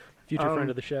you. Future friend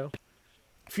of the show.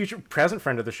 Present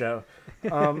friend of the show.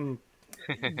 Yeah,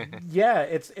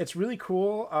 it's really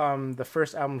cool. The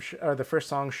first album, the first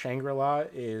song, Shangri-La,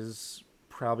 is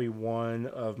probably one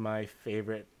of my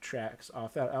favorite tracks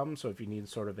off that album. So if you need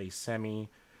sort of a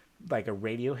like a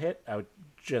radio hit, I would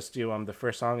just do the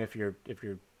first song if you're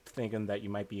thinking that you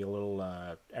might be a little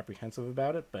apprehensive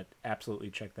about it, but absolutely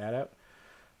check that out.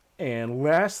 And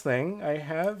last thing I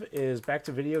have is back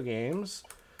to video games.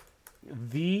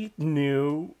 The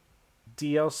new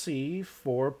DLC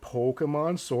for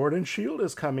Pokemon Sword and Shield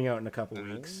is coming out in a couple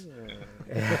weeks.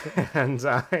 And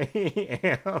I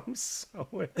am so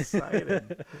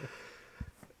excited.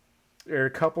 There are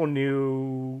a couple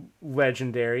new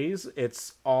legendaries.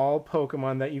 It's all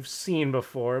Pokemon that you've seen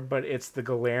before, but it's the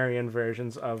Galarian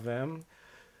versions of them.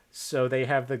 So they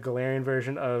have the Galarian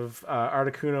version of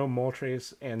Articuno,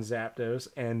 Moltres, and Zapdos,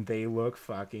 and they look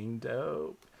fucking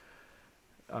dope.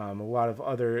 A lot of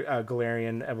other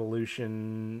Galarian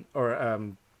evolution,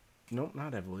 or no,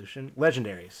 not evolution,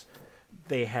 legendaries.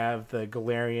 They have the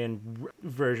Galarian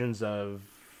versions of,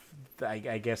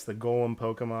 I guess, the Golem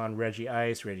Pokemon,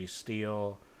 Regice,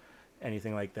 Registeel,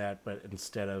 anything like that. But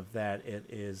instead of that, it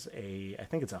is I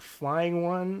think it's a flying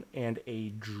one and a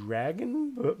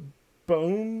dragon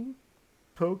bone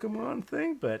Pokemon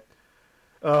thing. But,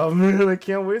 oh man, I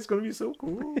can't wait. It's going to be so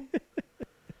cool.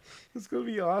 It's going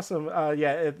to be awesome.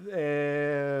 Yeah,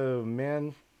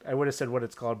 man, I would have said what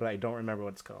it's called, but I don't remember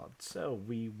what it's called. So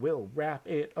we will wrap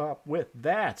it up with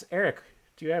that. Eric,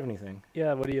 do you have anything?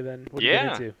 Yeah, what are you then? What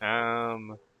Yeah. are you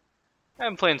into?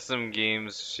 I'm playing some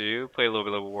games too. Play a little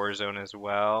bit of Warzone as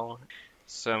well.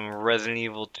 Some Resident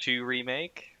Evil 2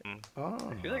 remake. Oh.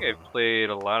 I feel like I've played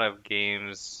a lot of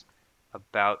games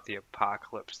about the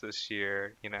apocalypse this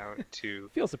year, to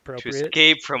Feels to appropriate.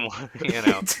 escape from, to the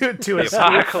escape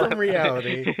from apocalypse.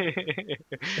 reality.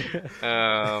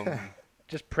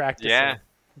 Just practicing. Yeah,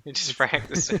 just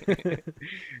practicing.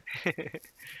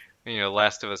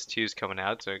 Last of Us 2 is coming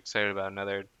out, so excited about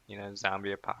another,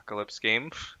 zombie apocalypse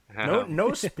game.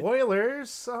 No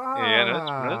spoilers. Yeah,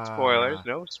 no spoilers.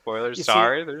 No spoilers. You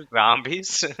Sorry, see, there's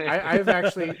zombies. I've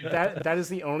actually that is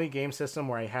the only game system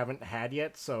where I haven't had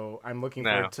yet, so I'm looking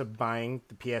forward to buying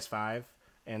the PS5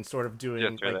 and sort of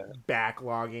doing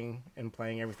backlogging and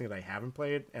playing everything that I haven't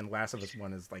played. And Last of Us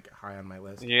 1 is high on my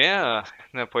list. Yeah,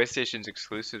 no, PlayStation's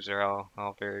exclusives are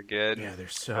all very good. Yeah, they're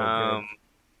so good.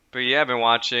 But yeah, I've been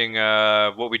watching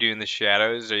What We Do in the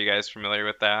Shadows. Are you guys familiar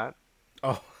with that?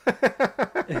 Oh,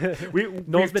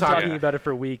 Noel's been talked, talking about it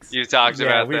for weeks. You talked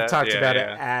about we've that? talked Yeah, about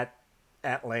yeah. it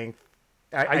at length.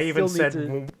 I I even still need said,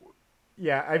 to-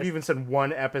 yeah, I've even said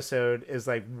one episode is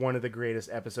like one of the greatest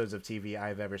episodes of TV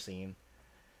I've ever seen.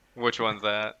 Which one's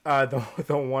that?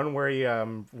 The one where he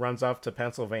runs off to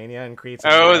Pennsylvania and creates.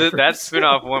 Oh, that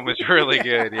spin-off one was really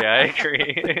good. Yeah, I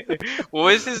agree. What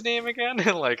was his name again?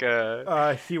 Like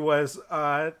He was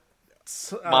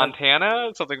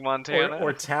Montana? Something Montana?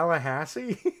 or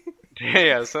Tallahassee.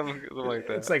 Yeah, something like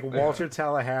that. It's like Walter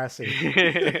Tallahassee.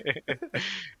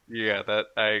 Yeah, that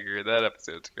I agree. That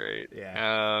episode's great.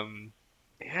 Yeah.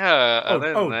 Yeah.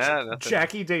 Other than that, nothing.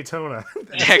 Jackie Daytona.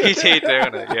 Jackie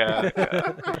Daytona.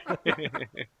 Yeah.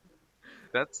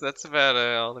 That's about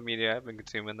all the media I've been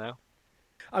consuming now.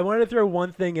 I wanted to throw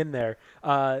one thing in there.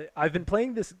 I've been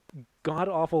playing this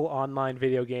god-awful online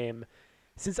video game.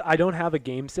 Since I don't have a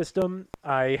game system,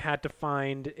 I had to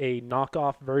find a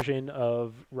knockoff version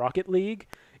of Rocket League,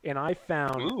 and I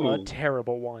found a Ooh.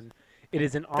 terrible one. It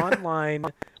is an online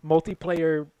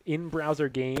multiplayer in-browser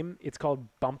game. It's called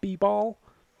Bumpy Ball,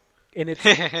 and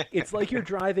it's like you're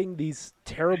driving these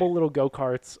terrible little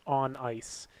go-karts on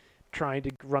ice, trying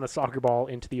to run a soccer ball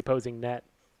into the opposing net.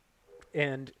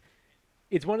 And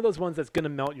it's one of those ones that's going to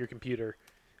melt your computer,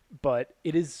 but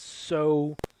it is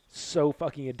so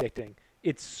fucking addicting.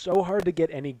 It's so hard to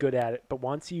get any good at it, but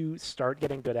once you start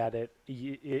getting good at it,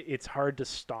 it's hard to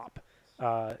stop.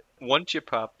 Once you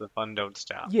pop, the fun don't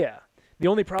stop. Yeah. The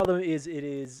only problem is it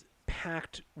is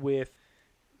packed with,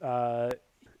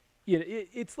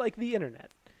 it's like the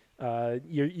internet. You're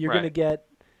Right.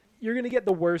 gonna get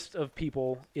the worst of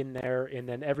people in there, and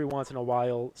then every once in a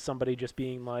while somebody just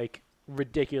being like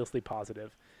ridiculously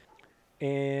positive,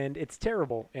 and it's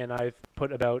terrible. And I've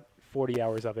put about 40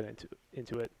 hours of it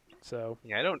into it. So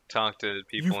Yeah, I don't talk to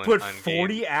people You've put on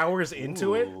 40 games. hours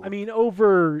into it? Ooh. I mean,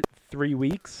 over 3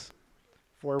 weeks,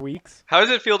 4 weeks. How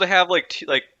does it feel to have like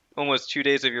almost 2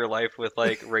 days of your life with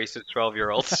like racist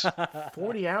 12-year-olds?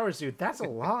 40 hours, dude. That's a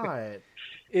lot.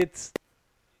 It's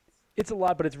a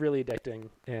lot, but it's really addicting,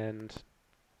 and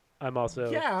I'm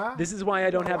also Yeah. This is why I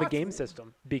don't Well, have a that's- game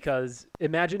system, because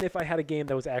imagine if I had a game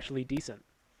that was actually decent.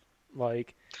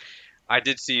 Like, I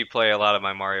did see you play a lot of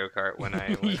my Mario Kart when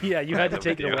I went. yeah, you had to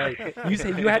take it away. You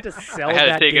say you had to sell I had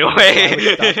that to take game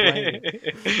it so I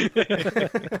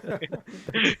would stop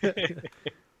playing it.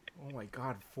 Oh my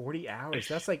god, 40 hours.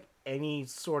 That's like any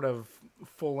sort of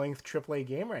full-length AAA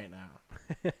game right now.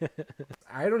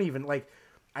 I don't even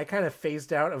I kind of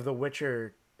phased out of The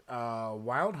Witcher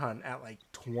Wild Hunt at like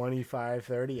 25,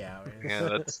 30 hours. Yeah,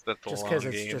 that's a Just long because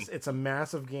game. it's a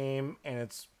massive game and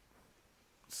it's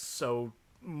so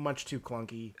much too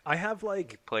clunky. I have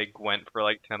Play Gwent for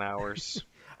like 10 hours.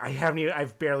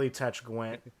 I've barely touched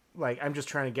Gwent. Like, I'm just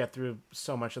trying to get through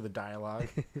so much of the dialogue.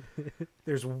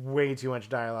 There's way too much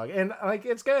dialogue. And like,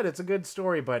 it's good. It's a good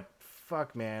story, but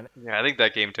fuck, man. Yeah, I think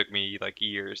that game took me like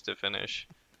years to finish.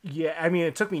 Yeah, I mean,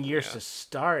 it took me years to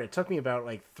start. It took me about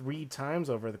like 3 times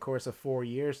over the course of 4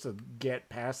 years to get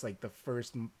past like the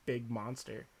first big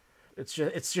monster. It's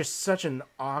just such an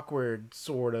awkward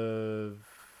sort of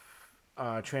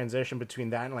transition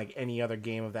between that and like any other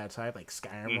game of that type, like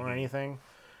Skyrim or anything,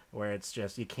 where it's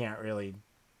just you can't really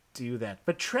do that.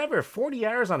 But Trevor, 40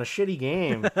 hours on a shitty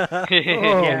game. Oh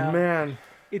Yeah. man.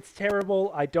 It's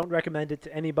terrible. I don't recommend it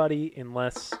to anybody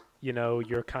unless,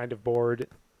 you're kind of bored.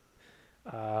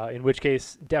 In which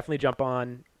case, definitely jump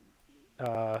on.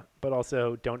 But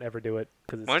also, don't ever do it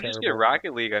because it's Why don't you terrible. just get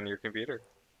Rocket League on your computer?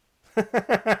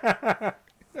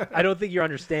 I don't think you're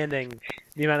understanding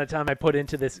the amount of time I put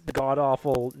into this god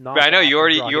awful. But I know you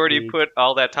already put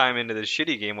all that time into the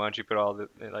shitty game. Why don't you put all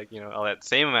that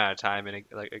same amount of time in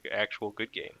like an actual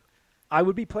good game? I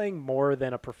would be playing more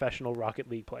than a professional Rocket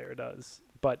League player does,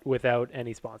 but without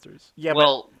any sponsors. Yeah,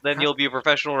 Well, then you'll be a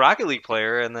professional Rocket League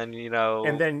player, and then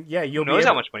and then you'll who knows be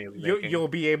how able, much money you'll be making. you'll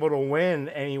be able to win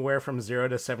anywhere from $0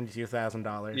 to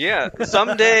 $72,000. Yeah,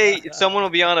 someday someone will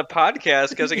be on a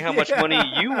podcast guessing how much money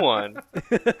you won.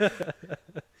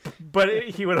 But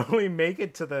he would only make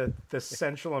it to the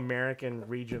Central American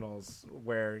regionals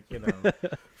where,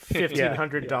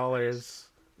 $1,500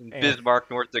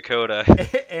 Bismarck, North Dakota.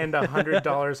 and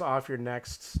 $100 off your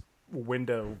next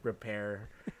window repair.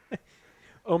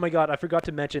 Oh my god, I forgot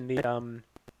to mention the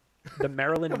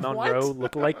Marilyn What? Monroe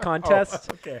lookalike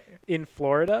contest Okay. in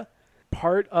Florida.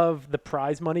 Part of the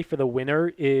prize money for the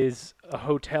winner is a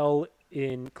hotel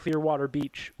in Clearwater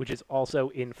Beach, which is also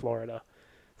in Florida.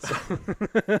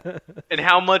 And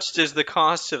how much does the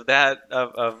cost of that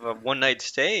of a one night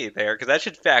stay there? Because that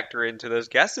should factor into those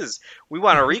guesses. We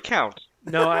want a recount.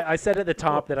 No, I said at the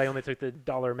top that I only took the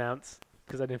dollar amounts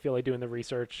because I didn't feel like doing the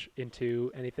research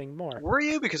into anything more. Were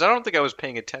you? Because I don't think I was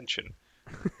paying attention.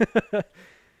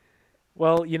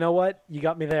 Well, you know what? You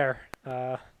got me there.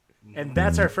 And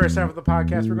that's our first half of the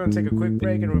podcast. We're going to take a quick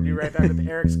break, and we'll be right back with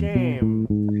Eric's game.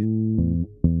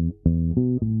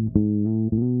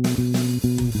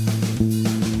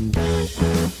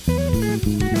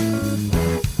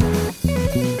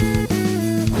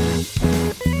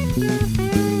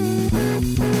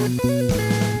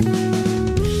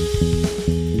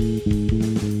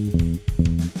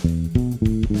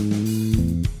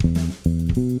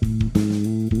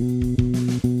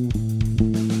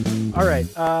 All right,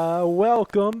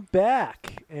 welcome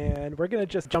back. And we're going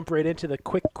to just jump right into the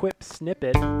quick quip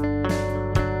snippet. Noel,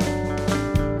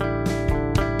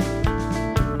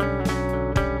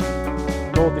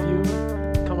 did you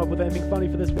come up with anything funny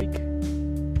for this week?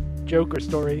 Joke or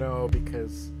story? No,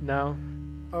 because... No?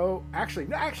 Oh, actually,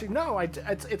 no.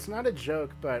 It's not a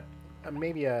joke, but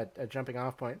maybe a jumping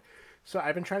off point. So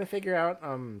I've been trying to figure out...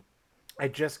 I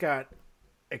just got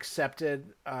accepted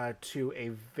to a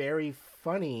very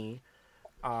funny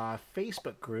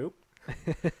Facebook group.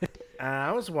 And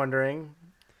I was wondering...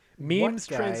 Memes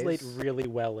what translate guys... really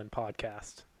well in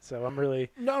podcast. So I'm really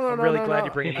No, glad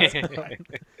you're bringing this up.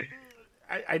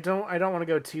 I don't want to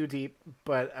go too deep,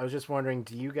 but I was just wondering,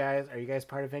 are you guys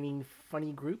part of any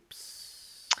funny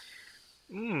groups?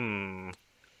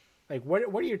 Like what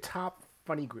are your top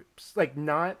funny groups? Like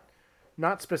not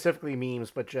specifically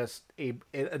memes, but just a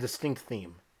distinct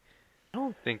theme. I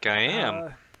don't think I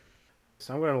am.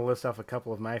 So I'm going to list off a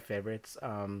couple of my favorites.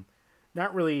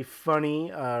 Not really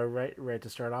funny right to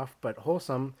start off, but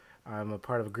wholesome. I'm a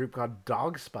part of a group called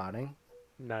Dog Spotting.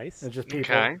 Nice. It's just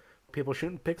people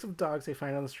shooting pics of dogs they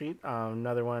find on the street.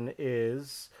 Another one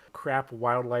is crap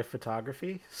wildlife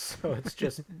photography. So it's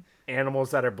just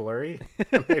animals that are blurry.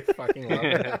 And I fucking love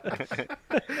it.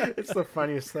 It's the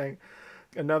funniest thing.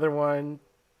 Another one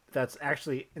that's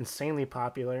actually insanely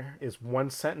popular is one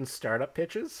sentence startup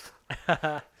pitches.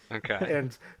 Okay.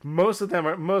 And most of them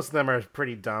are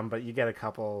pretty dumb, but you get a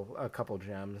couple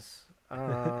gems.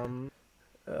 And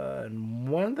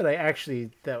one that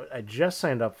I just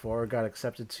signed up for, got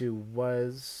accepted to,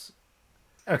 was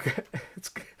okay.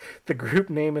 The group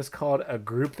name is called A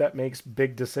Group That Makes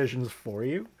Big Decisions For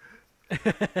You.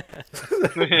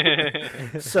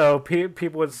 So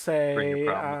people would say,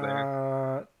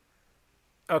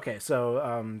 okay,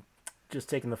 so just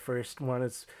taking the first one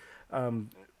is,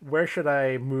 where should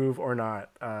I move or not?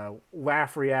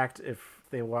 Laugh, react if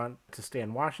they want to stay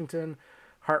in Washington.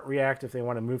 Heart react if they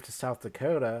want to move to South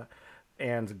Dakota,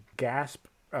 and gasp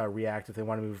react if they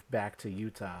want to move back to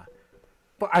Utah.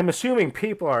 But I'm assuming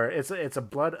people are. It's a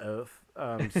blood oath,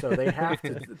 so they have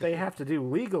to do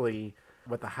legally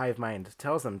what the hive mind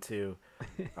tells them to.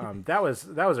 That was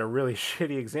a really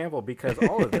shitty example because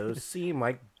all of those seem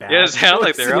like bad. Yeah, it sounds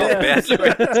like they're all bad.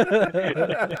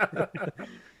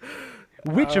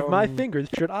 Which of my fingers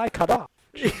should I cut off?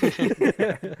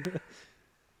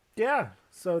 Yeah,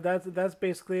 so that's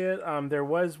basically it. There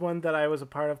was one that I was a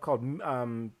part of called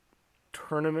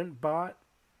Tournament Bot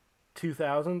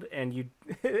 2000, and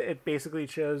it basically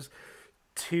shows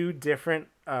two different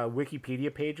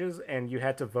Wikipedia pages, and you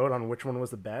had to vote on which one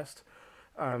was the best.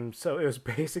 So it was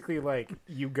basically like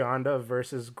Uganda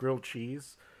versus grilled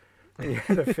cheese, and you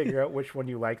had to figure out which one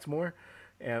you liked more.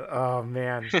 And oh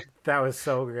man, that was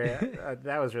so great.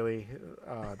 That was really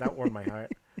that warmed my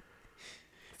heart.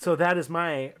 So that is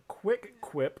my quick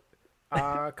quip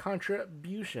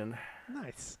contribution.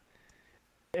 Nice.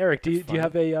 Eric, do you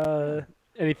have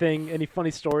any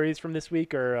funny stories from this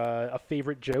week or a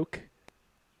favorite joke?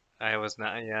 I was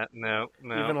not yet. No.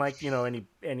 Even like,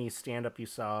 any stand-up you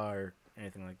saw or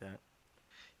anything like that.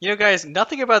 Guys,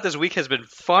 nothing about this week has been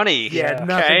funny. Yeah,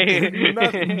 okay?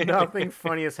 nothing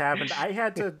funny has happened. I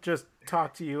had to just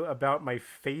talk to you about my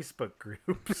Facebook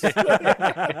groups.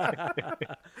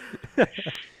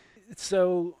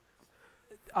 So,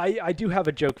 I do have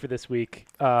a joke for this week.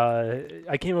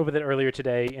 I came up with it earlier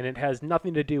today, and it has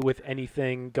nothing to do with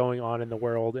anything going on in the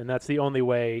world, and that's the only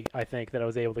way I think that I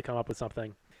was able to come up with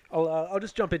something. I'll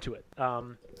just jump into it.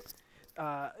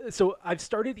 So I've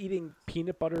started eating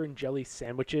peanut butter and jelly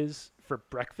sandwiches for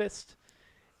breakfast,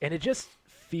 and it just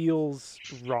feels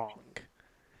wrong.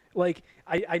 Like,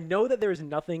 I know that there's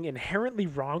nothing inherently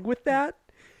wrong with that,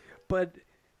 but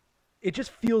it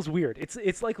just feels weird.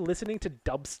 It's like listening to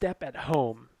dubstep at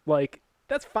home. Like,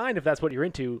 that's fine if that's what you're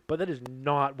into, but that is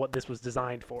not what this was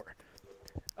designed for.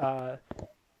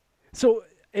 So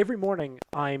every morning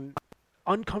I'm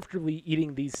uncomfortably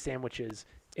eating these sandwiches,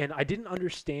 and I didn't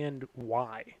understand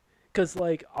why. Because,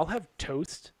 like, I'll have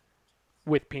toast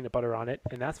with peanut butter on it,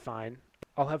 and that's fine.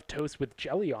 I'll have toast with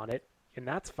jelly on it, and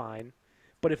that's fine.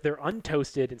 But if they're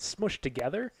untoasted and smushed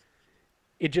together,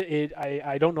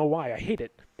 I don't know why. I hate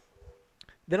it.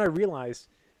 Then I realized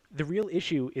the real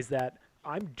issue is that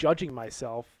I'm judging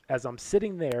myself as I'm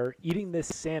sitting there eating this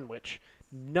sandwich,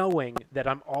 knowing that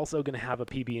I'm also going to have a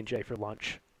PB&J for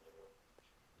lunch.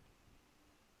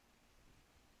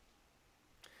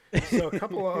 So a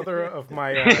couple other of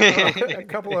my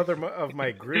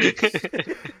groups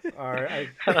are I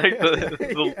like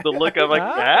the look. I'm like,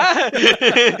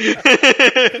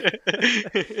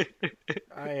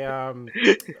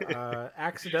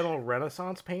 accidental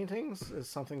Renaissance paintings is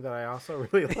something that I also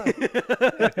really like.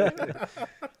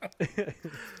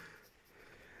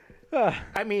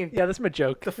 I mean, yeah, that's my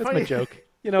joke. That's my joke.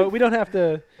 You know, we don't have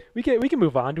to. We can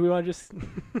move on. Do we want to just?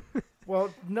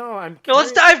 Well, no, I'm. No,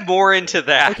 let's dive more into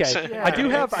that. Okay, Yeah, I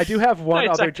do have one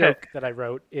it's other okay. joke that I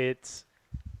wrote. It's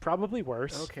probably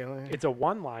worse. Okay. It's a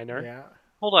one-liner. Yeah.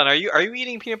 Hold on, are you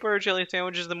eating peanut butter jelly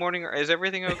sandwiches in the morning, or is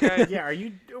everything okay? Yeah. Are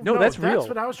you? No, that's real. That's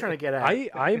what I was trying to get at.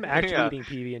 I'm actually Yeah. eating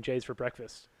PB&Js for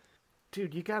breakfast.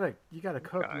 Dude, you gotta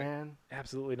cook, Okay. man.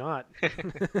 Absolutely not.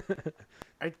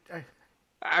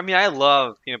 I mean, I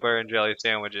love peanut butter and jelly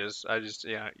sandwiches.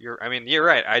 You're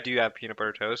right. I do have peanut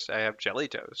butter toast. I have jelly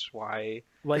toast. Why?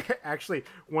 Like, Actually,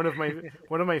 one of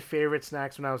my favorite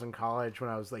snacks when I was in college, when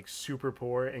I was like super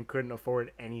poor and couldn't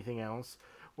afford anything else,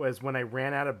 was when I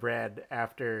ran out of bread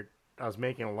after I was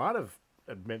making a lot of,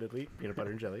 admittedly, peanut butter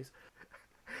and jellies.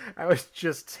 I would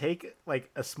just take like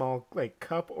a small like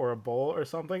cup or a bowl or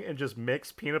something and just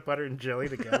mix peanut butter and jelly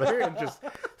together and just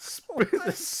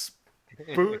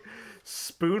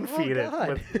spoon feed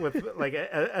God. it with like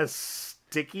a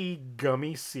sticky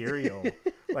gummy cereal.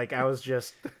 Like I was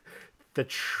just the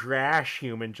trash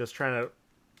human just trying to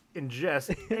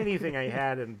ingest anything I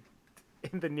had in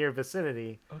the near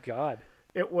vicinity. oh God.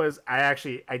 It was I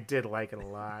did like it a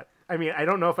lot. I mean, I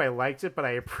don't know if I liked it, but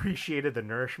I appreciated the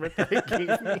nourishment that it gave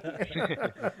me.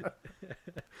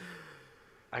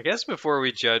 I guess before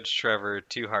we judge Trevor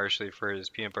too harshly for his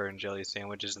peanut butter and jelly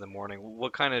sandwiches in the morning,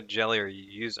 what kind of jelly are you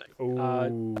using?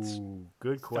 Ooh,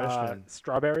 good question.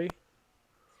 Strawberry.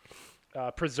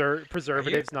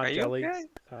 Preservatives, not are you jelly. okay?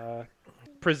 Not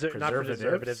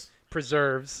preservatives.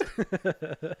 Preserves.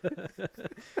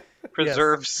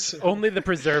 Preserves. Yes, only the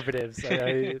preservatives.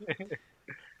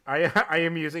 I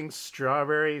am using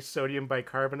strawberry sodium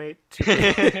bicarbonate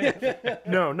to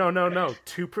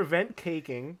to prevent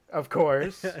caking, of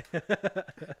course.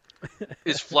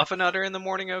 Is Fluffernutter in the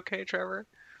morning okay, Trevor?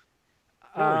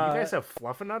 Oh, you guys have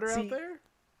Fluffernutter out there?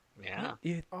 Yeah.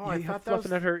 You I have thought that fluff was-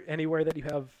 and nutter anywhere that you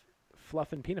have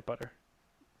fluff and peanut butter.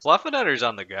 Fluffernutters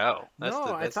on the go. That's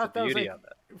I the thought that was beauty like, of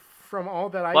it. from all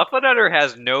that I Fluffernutter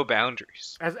has no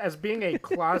boundaries. as being a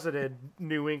closeted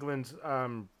New England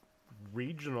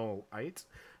regionalite,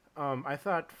 I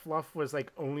thought fluff was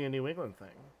like only a New England thing.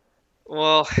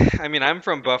 Well, I mean, I'm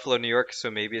from Buffalo, New York,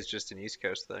 so maybe it's just an East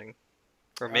Coast thing.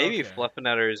 Or maybe Okay.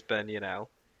 Fluffernutter has been,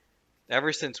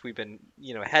 ever since we've been,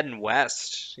 heading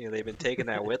west, they've been taking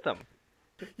that with them.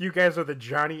 You guys are the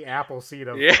Johnny Appleseed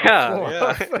of Yeah,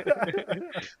 fluff.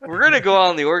 We're going to go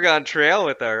on the Oregon Trail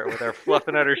with our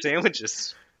Fluffernutter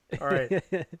sandwiches. All right.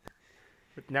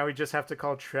 But now we just have to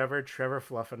call Trevor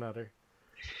Fluffernutter.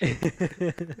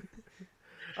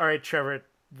 All right, Trevor,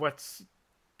 what's,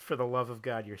 for the love of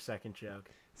God, your second joke?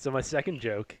 So my second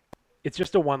joke, it's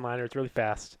just a one-liner. It's really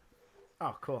fast.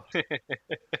 Oh, cool.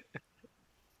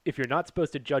 If you're not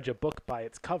supposed to judge a book by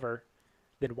its cover,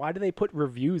 then why do they put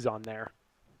reviews on there?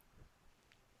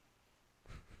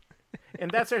 And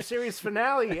that's our series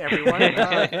finale, everyone.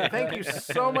 Thank you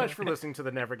so much for listening to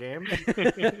the Never Games.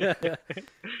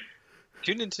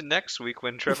 Tune into next week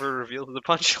when Trevor reveals the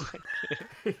punchline.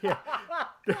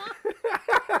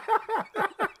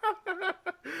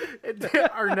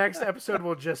 Our next episode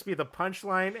will just be the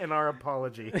punchline and our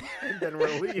apology. And then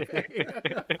we're leaving.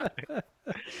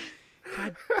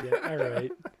 Yeah, all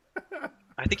right.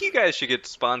 I think you guys should get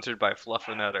sponsored by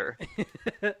Fluffernutter.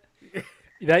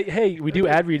 Hey, we do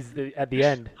ad reads at the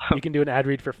end. You can do an ad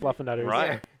read for Fluffernutters.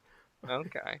 Right.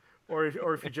 Okay. Or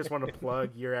if you just want to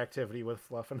plug your activity with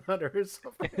Fluffernutter or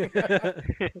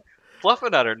something.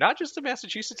 Fluffernutter, not just a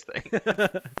Massachusetts thing.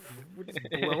 It's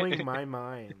blowing my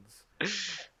minds.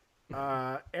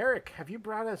 Eric, have you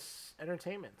brought us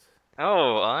entertainment?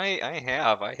 Oh, I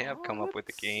have come up with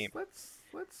a game.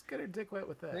 Let's get our dick wet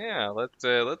with that. Yeah,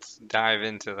 let's dive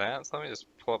into that. So let me just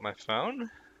pull up my phone.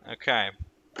 Okay.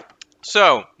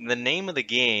 So, the name of the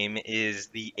game is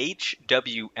the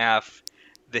HWF,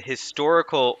 the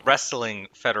Historical Wrestling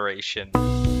Federation.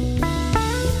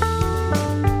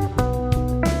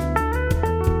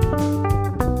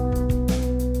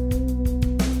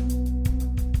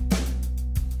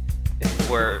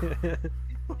 Where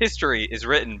history is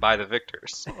written by the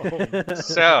victors.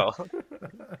 So,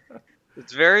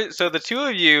 so the two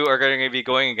of you are going to be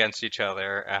going against each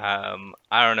other. I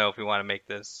don't know if we want to make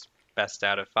this best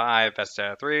out of 5, best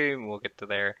out of 3. We'll get to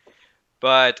there.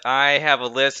 But I have a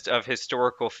list of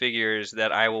historical figures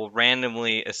that I will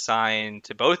randomly assign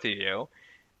to both of you,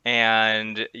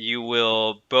 and you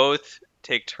will both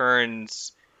take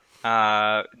turns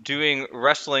doing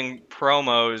wrestling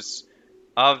promos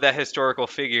of that historical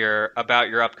figure about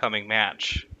your upcoming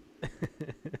match.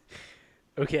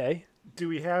 Okay. Do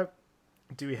we have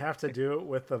to do it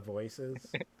with the voices?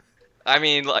 I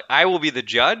mean, like, I will be the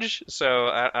judge, so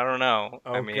I don't know.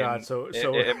 Oh, I mean, God, so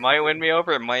it might win me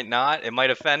over, it might not, it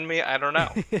might offend me. I don't know.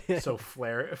 so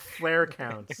Flair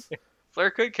counts.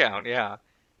 Flair could count, yeah.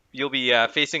 You'll be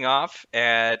facing off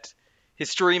at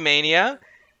History Mania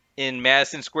in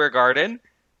Madison Square Garden.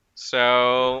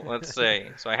 So let's see.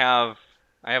 So I have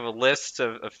a list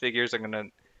of figures.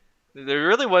 There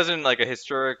really wasn't like a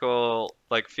historical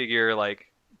like figure like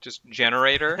just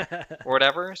generator or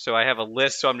whatever. So I have a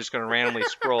list. So I'm just gonna randomly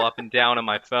scroll up and down on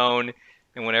my phone,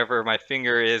 and whatever my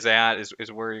finger is at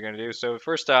is where you're gonna do. So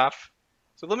first off,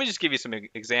 so let me just give you some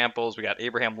examples. We got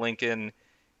Abraham Lincoln,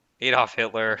 Adolf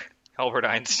Hitler, Albert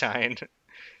Einstein,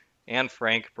 Anne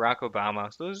Frank, Barack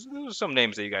Obama. So those are some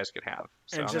names that you guys could have.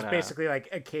 So and just basically like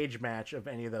a cage match of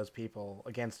any of those people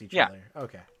against each Yeah. other.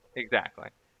 Okay. Exactly.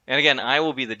 And again, I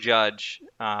will be the judge.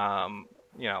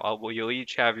 You'll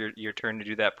each have your turn to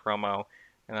do that promo,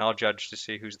 and I'll judge to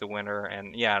see who's the winner.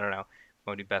 And yeah, I don't know.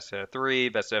 We'll do best out of 3,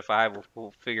 best out of 5.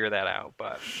 We'll figure that out.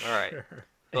 But all right. Sure.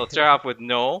 So let's start off with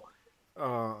Noel.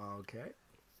 Okay.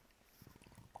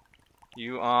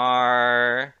 You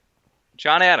are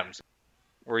John Adams.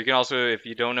 Or you can also, if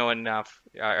you don't know enough,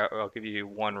 I'll give you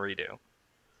one redo.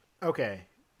 Okay.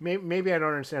 Maybe I don't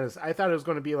understand this. I thought it was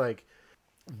going to be like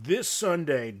this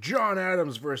Sunday, John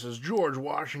Adams versus George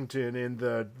Washington in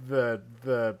the.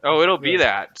 Oh, it'll be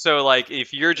that. So, like,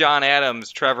 if you're John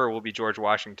Adams, Trevor will be George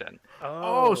Washington.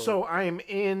 Oh, so I'm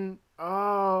in.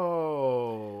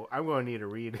 Oh, I'm going to need a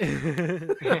read.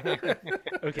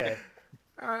 Okay.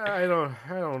 I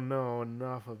don't know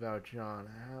enough about John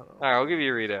Adams. All right, I'll give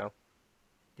you a redo.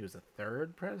 He was the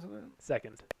 3rd president.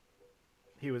 Second.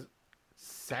 He was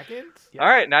 2nd. Yeah. All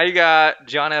right, now you got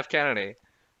John F. Kennedy.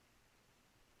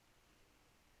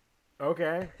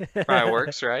 Okay. Probably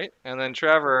works, right? And then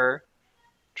Trevor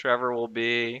will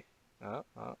be.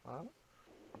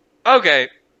 Okay,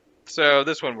 so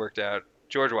this one worked out.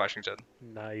 George Washington.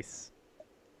 Nice.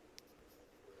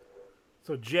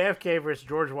 So JFK versus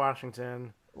George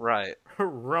Washington. Right.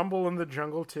 Rumble in the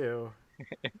Jungle 2.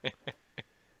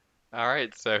 All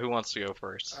right, so who wants to go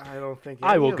first? I don't think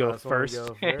I will any of go us wanna first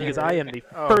go because I am the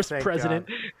Oh, first thank president,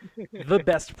 God. the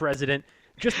best president.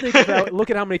 Just think about, look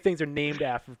at how many things are named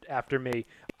after me.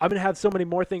 I'm gonna have so many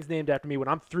more things named after me when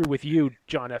I'm through with you,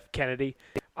 John F. Kennedy.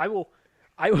 I will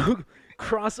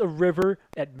cross a river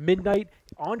at midnight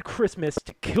on Christmas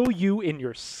to kill you in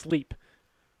your sleep.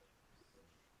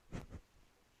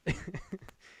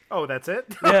 Oh, that's it?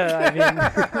 Yeah,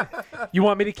 I mean, you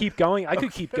want me to keep going? I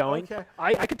could keep going. Okay.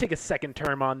 I could take a second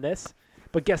term on this.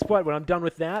 But guess what? When I'm done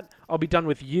with that, I'll be done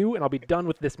with you, and I'll be done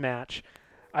with this match.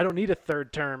 I don't need a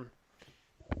third term.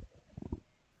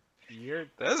 That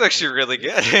was actually really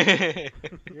good.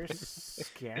 You're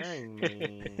scaring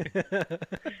me.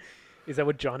 Is that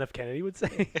what John F. Kennedy would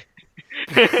say?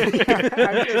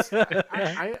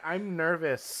 I'm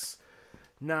nervous.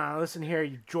 Nah, listen here,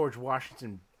 you George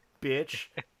Washington bitch.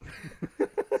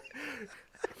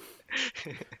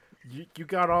 you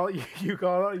got all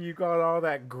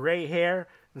that gray hair.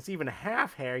 It's even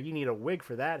half hair. You need a wig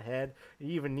for that head. You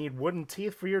even need wooden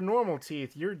teeth for your normal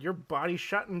teeth. Your body's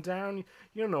shutting down.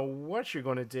 You don't know what you're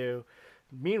gonna do.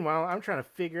 Meanwhile, I'm trying to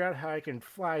figure out how I can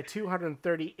fly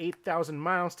 238,000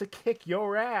 miles to kick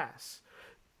your ass.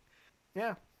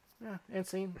 Yeah, and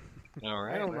scene. All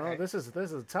right. I don't know. This is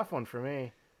a tough one for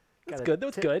me. That's Gotta good. That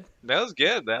was good. That was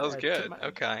good. That was Yeah, good.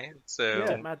 Okay, so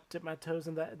Dip my toes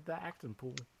in the acting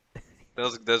pool.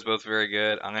 those both very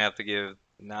good. I'm gonna have to give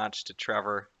notch to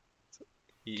Trevor.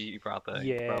 He brought a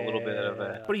little bit of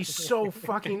a. But he's so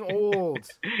fucking old.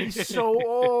 He's so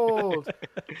old.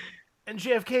 And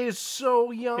JFK is so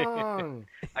young.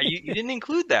 You didn't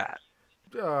include that.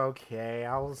 Okay,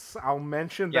 I'll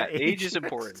mention Yeah, the age is next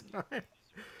important. time.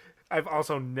 I've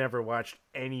also never watched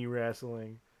any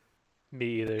wrestling.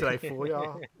 Me either. Did I fool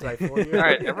y'all? Did I fool you? All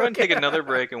right, everyone take another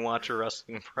break and watch a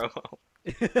wrestling promo.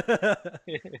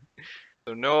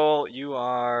 So Noel, you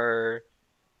are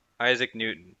Isaac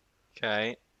Newton,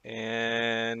 okay,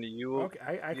 and Okay,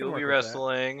 I can you'll work be with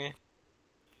wrestling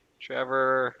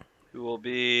Trevor, who will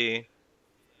be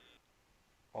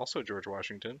also George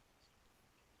Washington.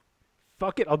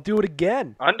 Fuck it, I'll do it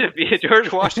again. Undefeated.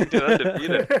 George Washington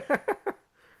undefeated.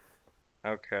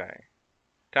 Okay.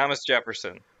 Thomas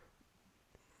Jefferson.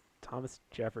 Thomas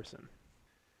Jefferson.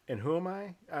 And who am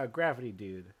I? Gravity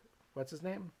Dude. What's his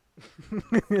name?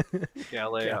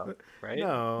 Galileo, right?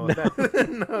 No,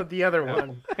 no, the other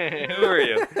one. Who are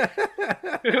you?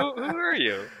 Who are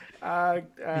you?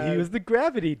 He was the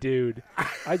gravity dude.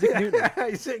 Isaac Newton.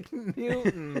 Isaac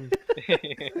Newton.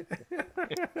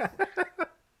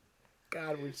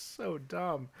 God, we're so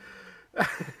dumb.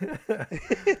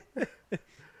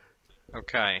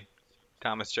 Okay.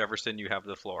 Thomas Jefferson, you have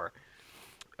the floor.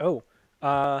 Oh,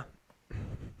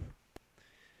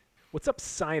 what's up,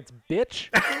 science bitch?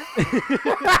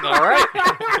 All right.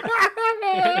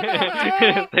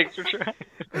 Thanks for trying.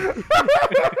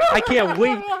 I can't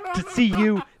wait to see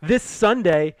you this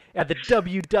Sunday at the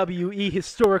WWE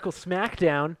Historical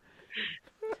Smackdown.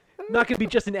 Not going to be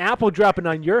just an apple dropping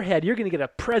on your head. You're going to get a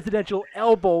presidential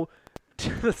elbow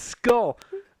to the skull.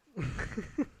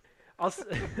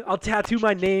 I'll tattoo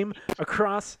my name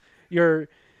across your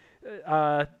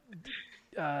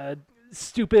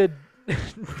stupid.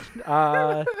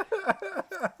 I'm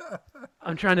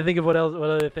trying to think of what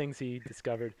other things he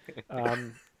discovered.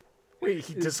 Wait,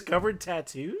 he discovered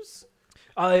tattoos?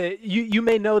 You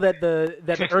may know that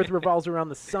the Earth revolves around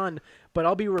the sun, but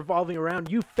I'll be revolving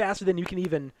around you faster than you can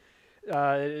even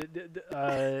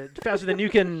faster than you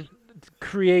can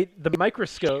create the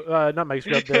microscope. Not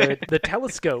microscope, the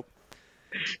telescope.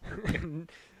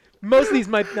 Most of these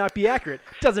might not be accurate.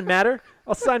 Doesn't matter.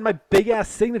 I'll sign my big ass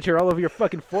signature all over your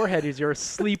fucking forehead as you're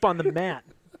asleep on the mat.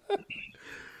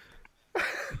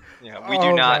 Yeah, we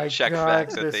do not check God,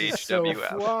 facts at the this is HWF.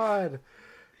 So flawed.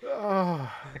 Oh.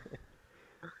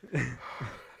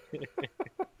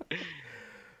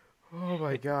 Oh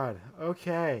my God.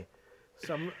 Okay.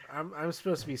 So I'm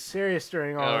supposed to be serious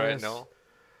during all All right, this. no.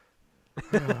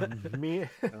 Me.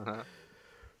 Uh-huh.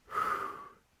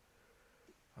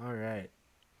 All right.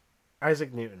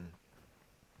 Isaac Newton.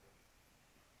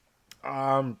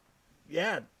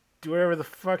 Yeah, do whatever the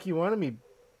fuck you want of me,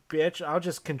 bitch. I'll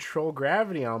just control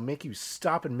gravity. I'll make you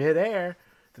stop in midair,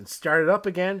 then start it up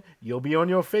again. You'll be on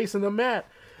your face in the mat.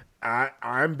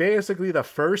 I'm basically the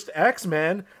first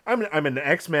X-Man. I'm an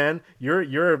X-Man.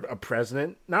 You're a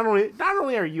president. Not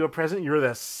only are you a president, you're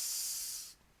the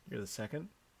second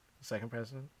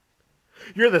president.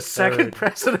 You're the second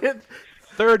president.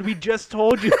 Third, we just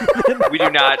told you. We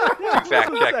do not do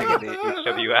fact checking in the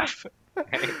HWF.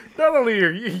 Not only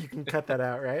are you can cut that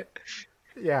out, right?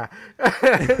 Yeah.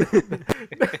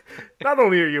 Not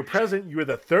only are you president, you were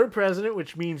the third president,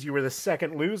 which means you were the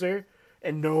second loser,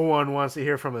 and no one wants to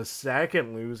hear from a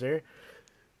second loser.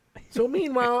 So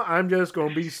meanwhile, I'm just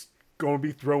going to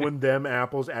be throwing them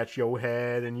apples at your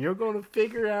head, and you're going to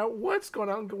figure out what's going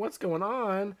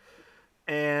on,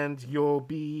 and you'll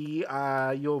be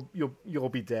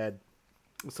dead.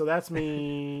 So that's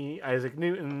me, Isaac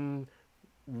Newton,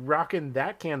 rocking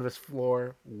that canvas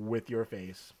floor with your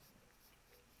face.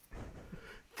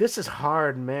 This is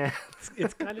hard, man.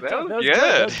 It's kind of That tough. was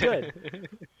That was good. good.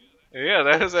 Yeah,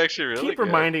 that was actually really Keep good.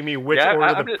 reminding me which Yeah,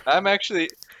 order I'm actually.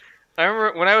 I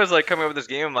remember when I was like coming up with this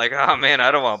game, I'm like, oh man,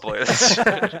 I don't want to play this.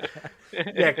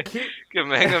 Yeah, keep I'm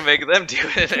gonna make them do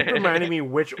it. reminding me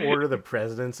which order the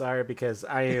presidents are, because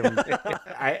that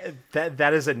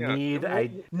is a need.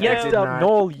 Next did up, not-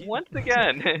 Noel. Once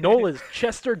again, Noel is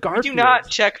Chester we Garfield. do not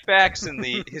check facts in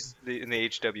the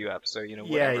HWF, so you know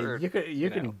Yeah, whatever. you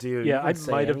can do. Yeah, you can I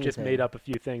say might have just anything. made up a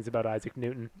few things about Isaac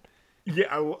Newton.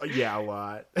 Yeah, a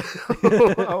lot.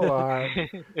 A lot.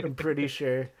 I'm pretty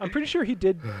sure. I'm pretty sure he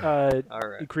did All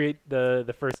right. create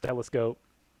the first telescope.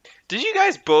 Did you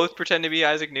guys both pretend to be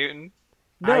Isaac Newton?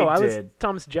 No, I was did.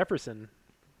 Thomas Jefferson.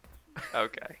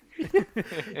 Okay.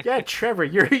 Yeah, Trevor,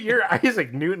 your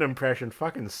Isaac Newton impression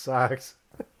fucking sucks.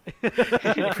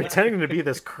 Pretending to be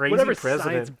this crazy Whatever,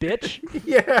 president. science bitch.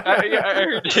 Yeah. I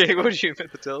heard you. What did you mean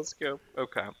the telescope?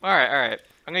 Okay. All right.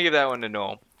 I'm gonna give that one to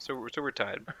Noel. So we're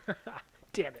tied.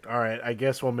 Damn it. All right, I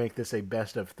guess we'll make this a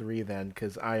best of 3 then,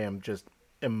 because I am just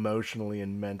emotionally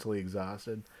and mentally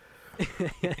exhausted. All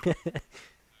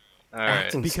right.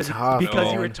 Acting's Because tough, you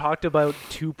were man. talked about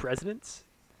 2 presidents.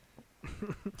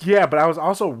 Yeah, but I was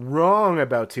also wrong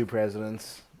about 2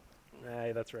 presidents.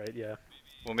 That's right. Yeah.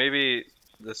 Well, maybe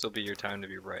This will be your time to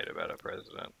be right about a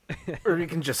president. Or you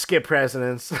can just skip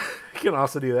presidents. You can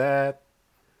also do that.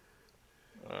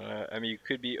 I mean, you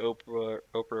could be Oprah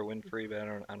Winfrey, but I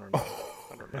don't know.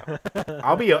 I don't know.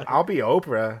 I'll be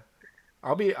Oprah.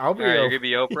 I'll be All right, you're Oprah. gonna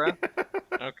be Oprah.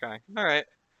 Okay, all right.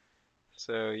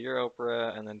 So you're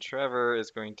Oprah, and then Trevor is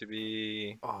going to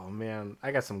be Oh man,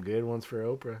 I got some good ones for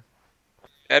Oprah.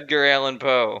 Edgar Allan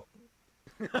Poe.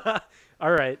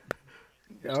 All right.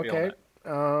 Who's feeling Okay. it?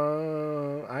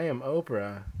 I am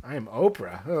Oprah. I am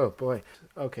Oprah. Oh boy.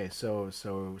 Okay, so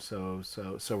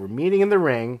we're meeting in the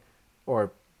ring,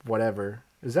 or whatever.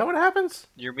 Is that what happens?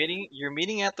 You're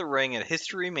meeting at the ring at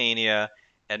History Mania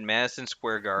at Madison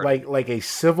Square Garden. Like a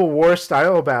Civil War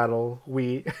style battle.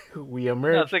 We No,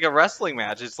 emerge. it's like a wrestling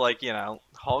match. It's like,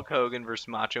 Hulk Hogan versus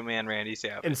Macho Man Randy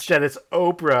Savage. Instead, it's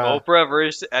Oprah Oprah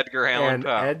versus Edgar Allan and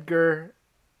Poe. Edgar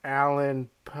Allan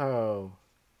Poe.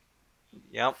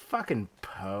 Yep. Fucking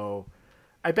Poe.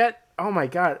 I bet. Oh my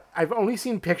god, I've only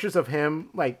seen pictures of him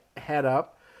like head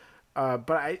up, but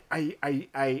I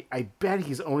bet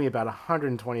he's only about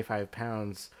 125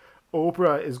 pounds.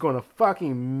 Oprah is going to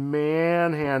fucking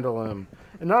manhandle him,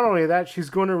 and not only that, she's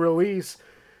going to release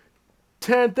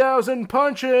 10,000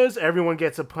 punches. Everyone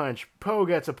gets a punch. Poe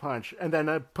gets a punch, and then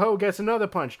Poe gets another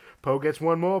punch. Poe gets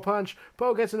one more punch.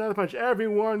 Poe gets another punch.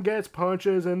 Everyone gets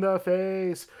punches in the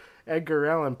face. Edgar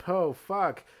Allan Poe,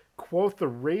 fuck. Quoth the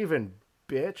Raven,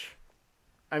 bitch.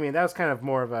 I mean, that was kind of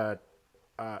more of a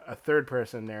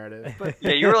third-person narrative. But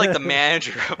Yeah, you were like the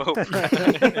manager of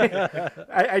Oprah.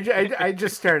 I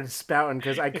just started spouting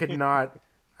because I could not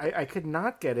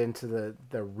get into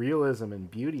the realism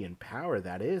and beauty and power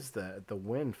that is the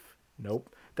Winf.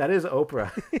 Nope, that is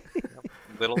Oprah.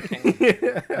 Little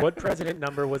King. What president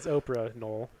number was Oprah,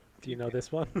 Noel? Do you know this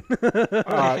one?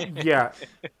 Yeah,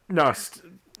 no.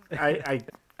 I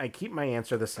keep my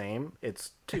answer the same.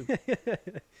 It's 2.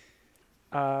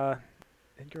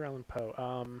 Edgar Allan Poe.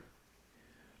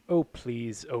 Oh,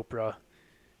 please, Oprah.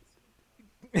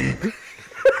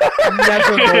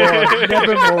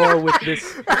 Never more with this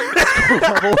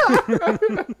squabble.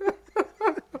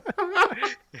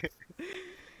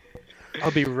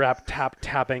 I'll be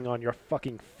tapping on your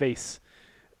fucking face.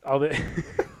 I'll be.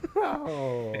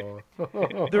 Oh.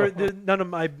 None of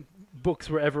my books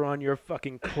were ever on your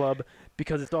fucking club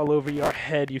because it's all over your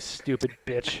head, you stupid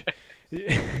bitch.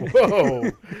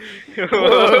 Whoa.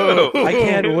 Whoa. I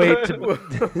can't wait to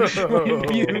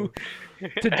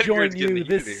join Edgar's getting you heated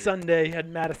this here. Sunday at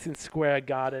Madison Square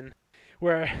Garden,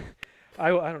 where I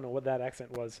don't know what that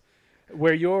accent was,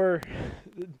 where you'll I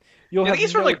have think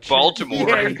he's from no like chance- Baltimore.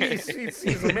 Yeah,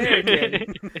 he's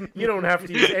American. You don't have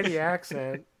to use any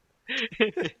accent.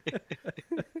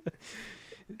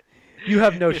 You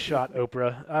have no shot,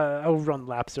 Oprah. I'll run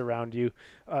laps around you.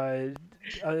 I'll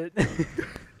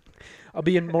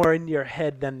be more in your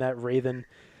head than that Raven.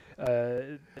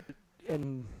 And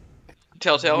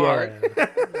Telltale Heart.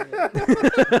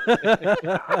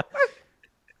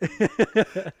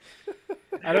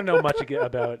 I don't know much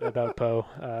about Poe.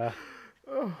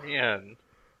 Man.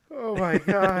 Oh my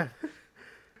god.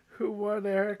 Who won,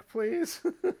 Eric, please?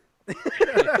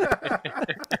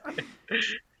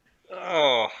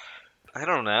 Oh, I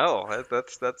don't know.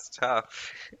 That's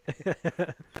tough.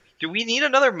 Do we need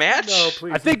another match? No,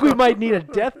 please. I think we might need a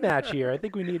death match here. I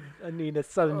think we need a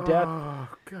sudden death. Oh,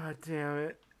 god damn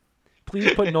it.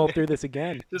 Please put Noel through this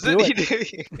again. Does Do it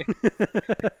need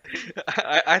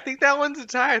I think that one's a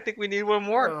tie. I think we need one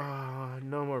more. Oh,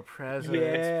 no more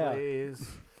presidents, Yeah. please.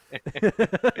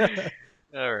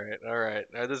 All right.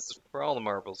 Now, this is for all the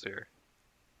marbles here.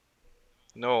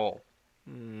 Noel,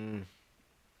 Mm.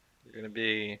 you're gonna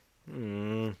be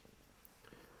Mm.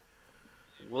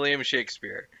 William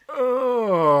Shakespeare.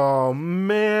 Oh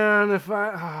man,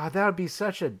 that would be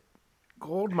such a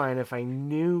gold mine if I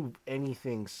knew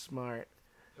anything smart.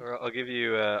 Or I'll give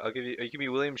you. You can be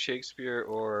William Shakespeare,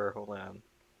 or hold on,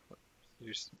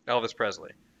 Elvis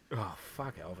Presley. Oh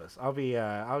fuck Elvis. I'll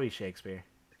be Shakespeare.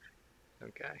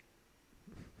 Okay.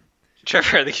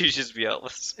 Trevor, I think you should just be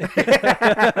Elvis.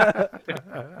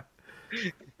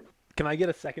 Can I get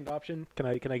a second option? Can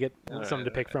I get something to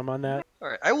pick from on that? All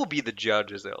right, I will be the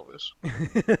judge as Elvis.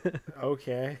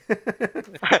 Okay.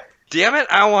 Damn it,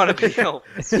 I want to be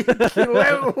Elvis.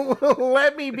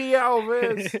 let me be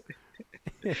Elvis.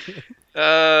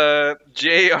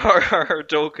 J.R.R.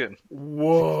 Tolkien.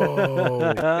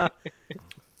 Whoa.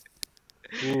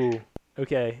 Ooh.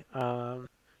 Okay.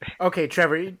 Okay,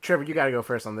 Trevor, you got to go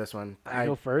first on this one. I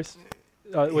go first.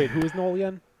 Wait, who is Noel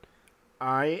again?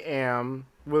 I am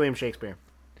William Shakespeare.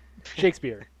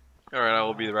 Shakespeare. All right, I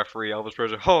will be the referee, Elvis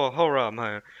Presley. Hurrah,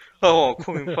 man. Oh,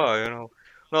 Queen Fire,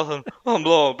 nothing.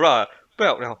 Blah, blah.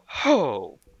 Well, now,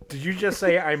 ho! Did you just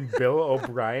say I'm Bill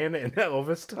O'Brien in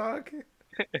Elvis talk?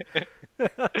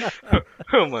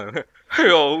 Oh my,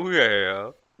 oh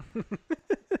yeah.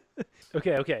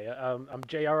 Okay. I'm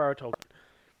J.R.R. Tolkien.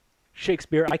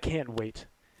 Shakespeare, I can't wait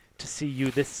to see you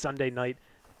this Sunday night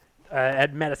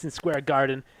at Madison Square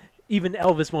Garden. Even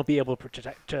Elvis won't be able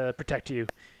to protect you.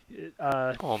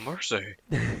 Oh mercy.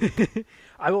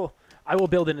 I will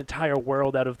build an entire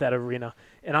world out of that arena,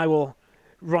 and I will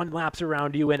run laps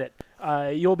around you in it.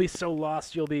 You'll be so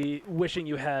lost, you'll be wishing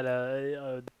you had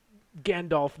a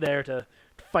Gandalf there to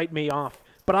fight me off.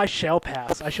 But I shall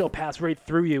pass. I shall pass right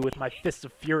through you with my fists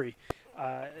of fury.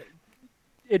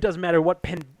 It doesn't matter what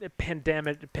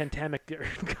pentamic,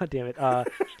 God damn it, I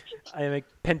am a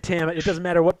pentameter. It doesn't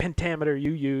matter what pentameter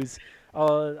you use.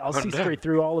 I'll see straight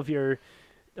through all of your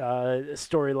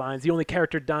storylines. The only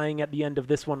character dying at the end of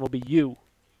this one will be you.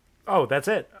 Oh, that's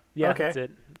it. Yeah, okay. that's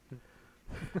it.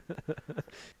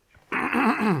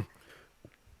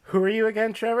 Who are you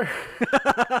again, Trevor?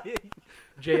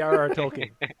 J.R.R.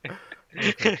 Tolkien.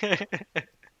 Okay.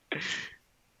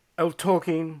 Oh,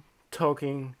 Tolkien,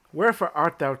 wherefore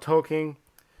art thou, Tolkien?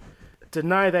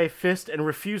 Deny thy fist and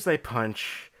refuse thy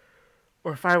punch,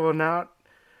 or if I will not,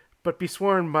 but be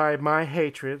sworn by my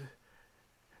hatred,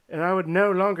 and I would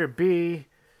no longer be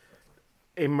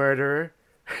a murderer.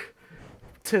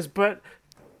 'Tis but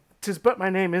my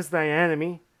name is thy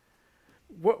enemy.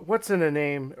 What's in a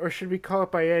name, or should we call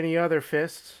it by any other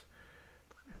fist?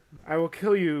 I will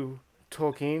kill you,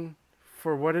 Tolkien,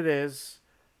 for what it is.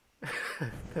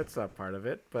 That's not part of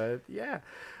it, but yeah.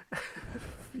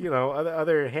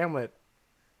 Other Hamlet.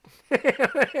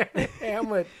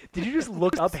 Hamlet. Did you just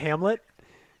look up Hamlet?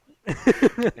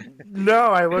 No,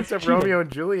 I looked up Romeo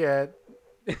and Juliet.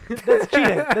 That's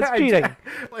cheating. That's cheating.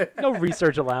 No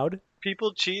research allowed.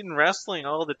 People cheat in wrestling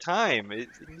all the time. It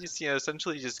just,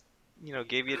 essentially just,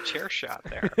 gave you a chair shot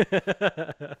there.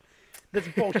 That's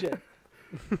bullshit.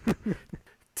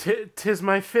 'Tis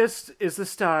my fist is the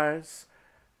stars,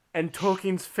 and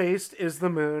Tolkien's face is the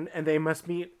moon, and they must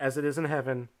meet as it is in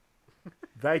heaven.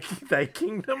 Thy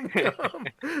kingdom come,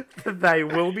 thy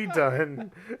will be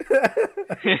done.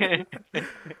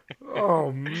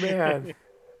 Oh, man.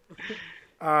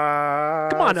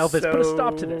 Come on, Elvis, put a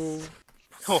stop to this.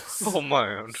 Oh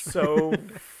man. So,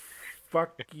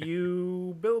 fuck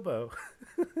you, Bilbo.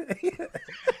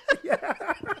 Yeah.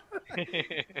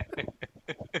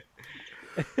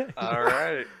 All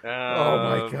right. Oh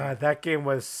my god, that game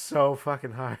was so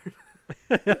fucking hard.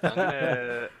 I'm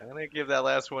gonna give that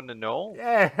last one to Noel.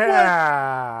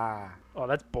 Yeah. Oh,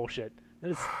 that's bullshit.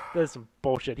 That is some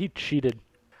bullshit. He cheated.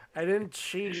 I didn't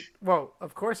cheat. Well,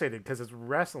 of course I did, because it's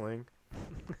wrestling.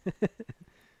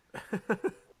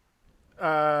 All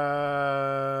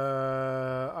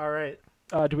right.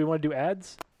 Do we want to do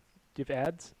ads? Do you have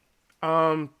ads?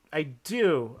 I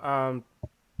do.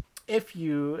 If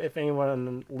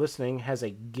anyone listening has a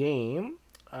game,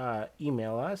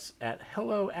 email us at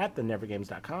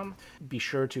hello@thenevergames.com. Be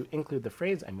sure to include the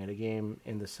phrase "I made a game"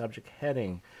 in the subject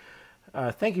heading.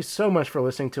 Thank you so much for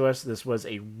listening to us. This was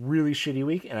a really shitty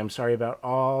week, and I'm sorry about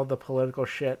all the political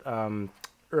shit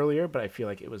earlier, but I feel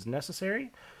like it was necessary.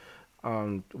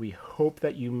 We hope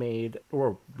that we made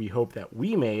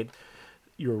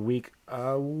your week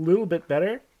a little bit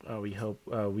better. We hope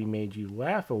we made you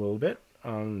laugh a little bit.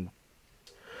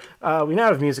 We now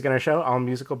have music in our show. All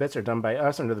musical bits are done by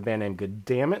us under the band name Good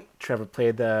Damn It. Trevor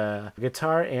played the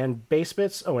guitar and bass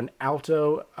bits. Oh, an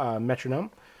alto metronome.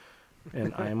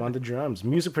 And I am on the drums.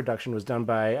 Music production was done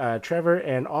by Trevor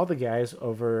and all the guys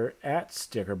over at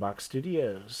Stickerbox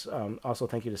Studios. Also,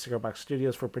 thank you to Stickerbox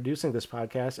Studios for producing this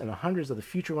podcast and the hundreds of the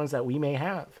future ones that we may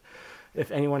have.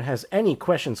 If anyone has any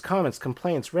questions, comments,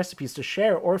 complaints, recipes to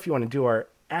share, or if you want to do our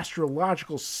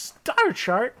astrological star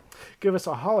chart, give us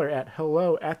a holler at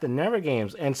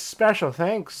hello@thenevergames. And special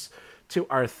thanks to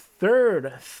our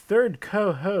third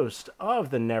co-host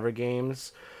of the Never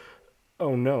Games.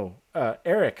 Oh no,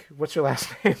 Eric, what's your last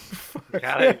name?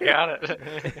 Got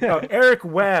it. No, Eric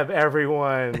Webb,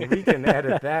 everyone. We can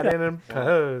edit that in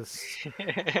post.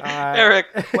 Eric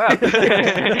Webb.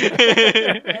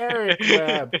 Eric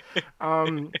Webb.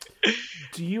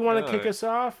 Do you want to kick us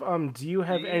off? Do you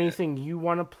have anything you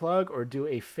want to plug or do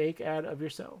a fake ad of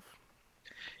yourself?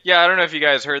 Yeah, I don't know if you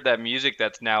guys heard that music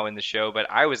that's now in the show, but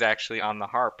I was actually on the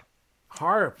harp.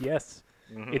 Harp? Yes.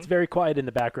 Mm-hmm. It's very quiet in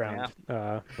the background.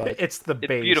 Yeah. But it's the bass.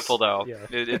 It's beautiful, though. Yeah.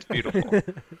 It's beautiful.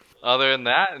 Other than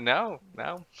that, no.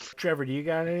 Trevor, do you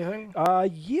got anything?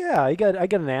 Yeah, I got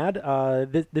an ad.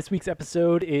 This week's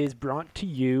episode is brought to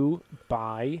you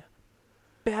by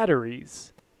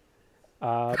batteries.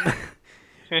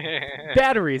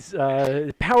 Batteries,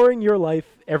 powering your life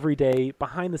every day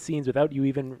behind the scenes without you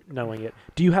even knowing it.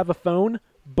 Do you have a phone?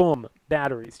 Boom,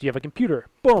 batteries. Do you have a computer?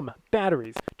 Boom,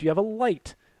 batteries. Do you have a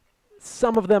light?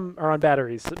 Some of them are on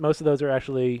batteries. Most of those are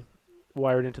actually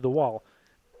wired into the wall.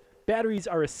 Batteries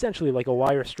are essentially like a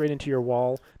wire straight into your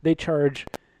wall. They charge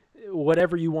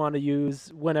whatever you want to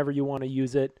use, whenever you want to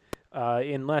use it.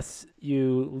 Unless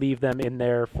you leave them in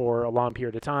there for a long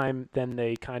period of time, then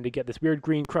they kind of get this weird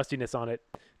green crustiness on it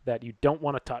that you don't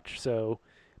want to touch. So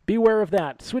beware of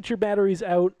that. Switch your batteries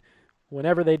out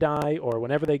whenever they die or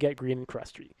whenever they get green and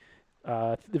crusty.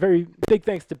 Very big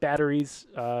thanks to batteries.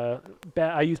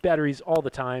 I use batteries all the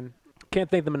time. Can't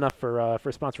thank them enough for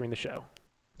sponsoring the show.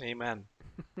 Amen.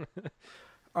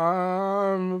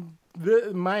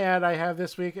 My ad I have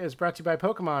this week is brought to you by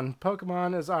Pokemon.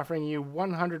 Pokemon is offering you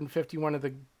 151 of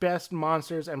the best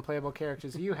monsters and playable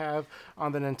characters you have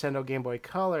on the Nintendo Game Boy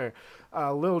Color.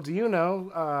 Little do you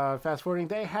know, fast forwarding,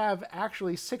 they have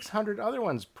actually 600 other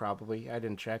ones, probably. I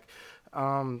didn't check.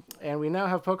 And we now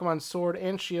have Pokemon Sword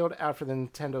and Shield out for the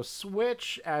Nintendo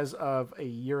Switch as of a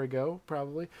year ago,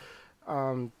 probably.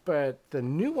 But the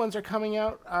new ones are coming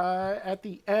out at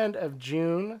the end of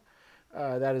June.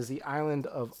 That is the Island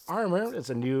of Armor. It's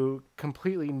a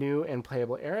completely new and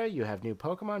playable area. You have new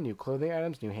Pokemon, new clothing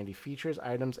items, new handy features,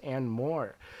 items, and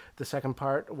more. The second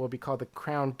part will be called the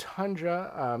Crown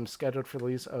Tundra, scheduled for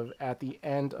release at the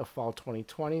end of fall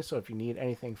 2020. So if you need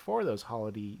anything for those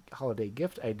holiday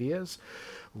gift ideas,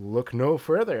 look no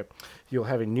further. You'll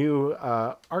have a new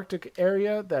Arctic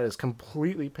area that is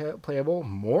completely playable,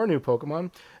 more new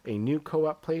Pokemon, a new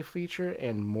co-op play feature,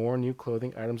 and more new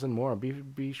clothing items and more.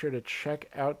 Be sure to check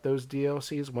out those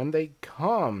DLCs when they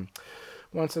come.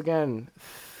 Once again,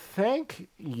 thank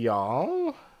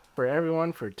y'all for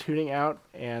everyone for tuning out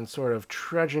and sort of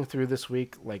trudging through this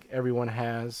week like everyone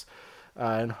has,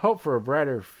 and hope for a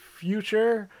brighter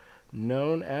future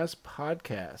known as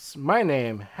podcasts. My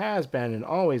name has been and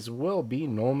always will be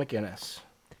Noel McInnes.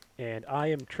 And I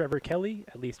am Trevor Kelly,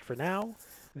 at least for now.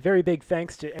 Very big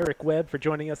thanks to Eric Webb for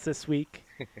joining us this week.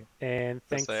 And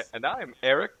thanks. And I'm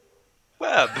Eric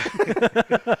Webb.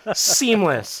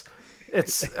 Seamless.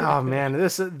 It's oh man,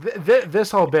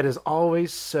 this whole bit is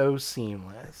always so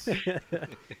seamless.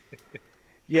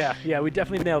 Yeah, we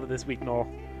definitely nailed it this week, Noel.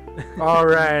 All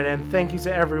right, and thank you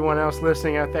to everyone else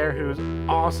listening out there who's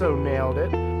also nailed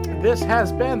it. This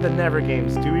has been the Never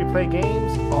Games. Do we play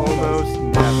games? Almost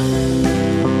never.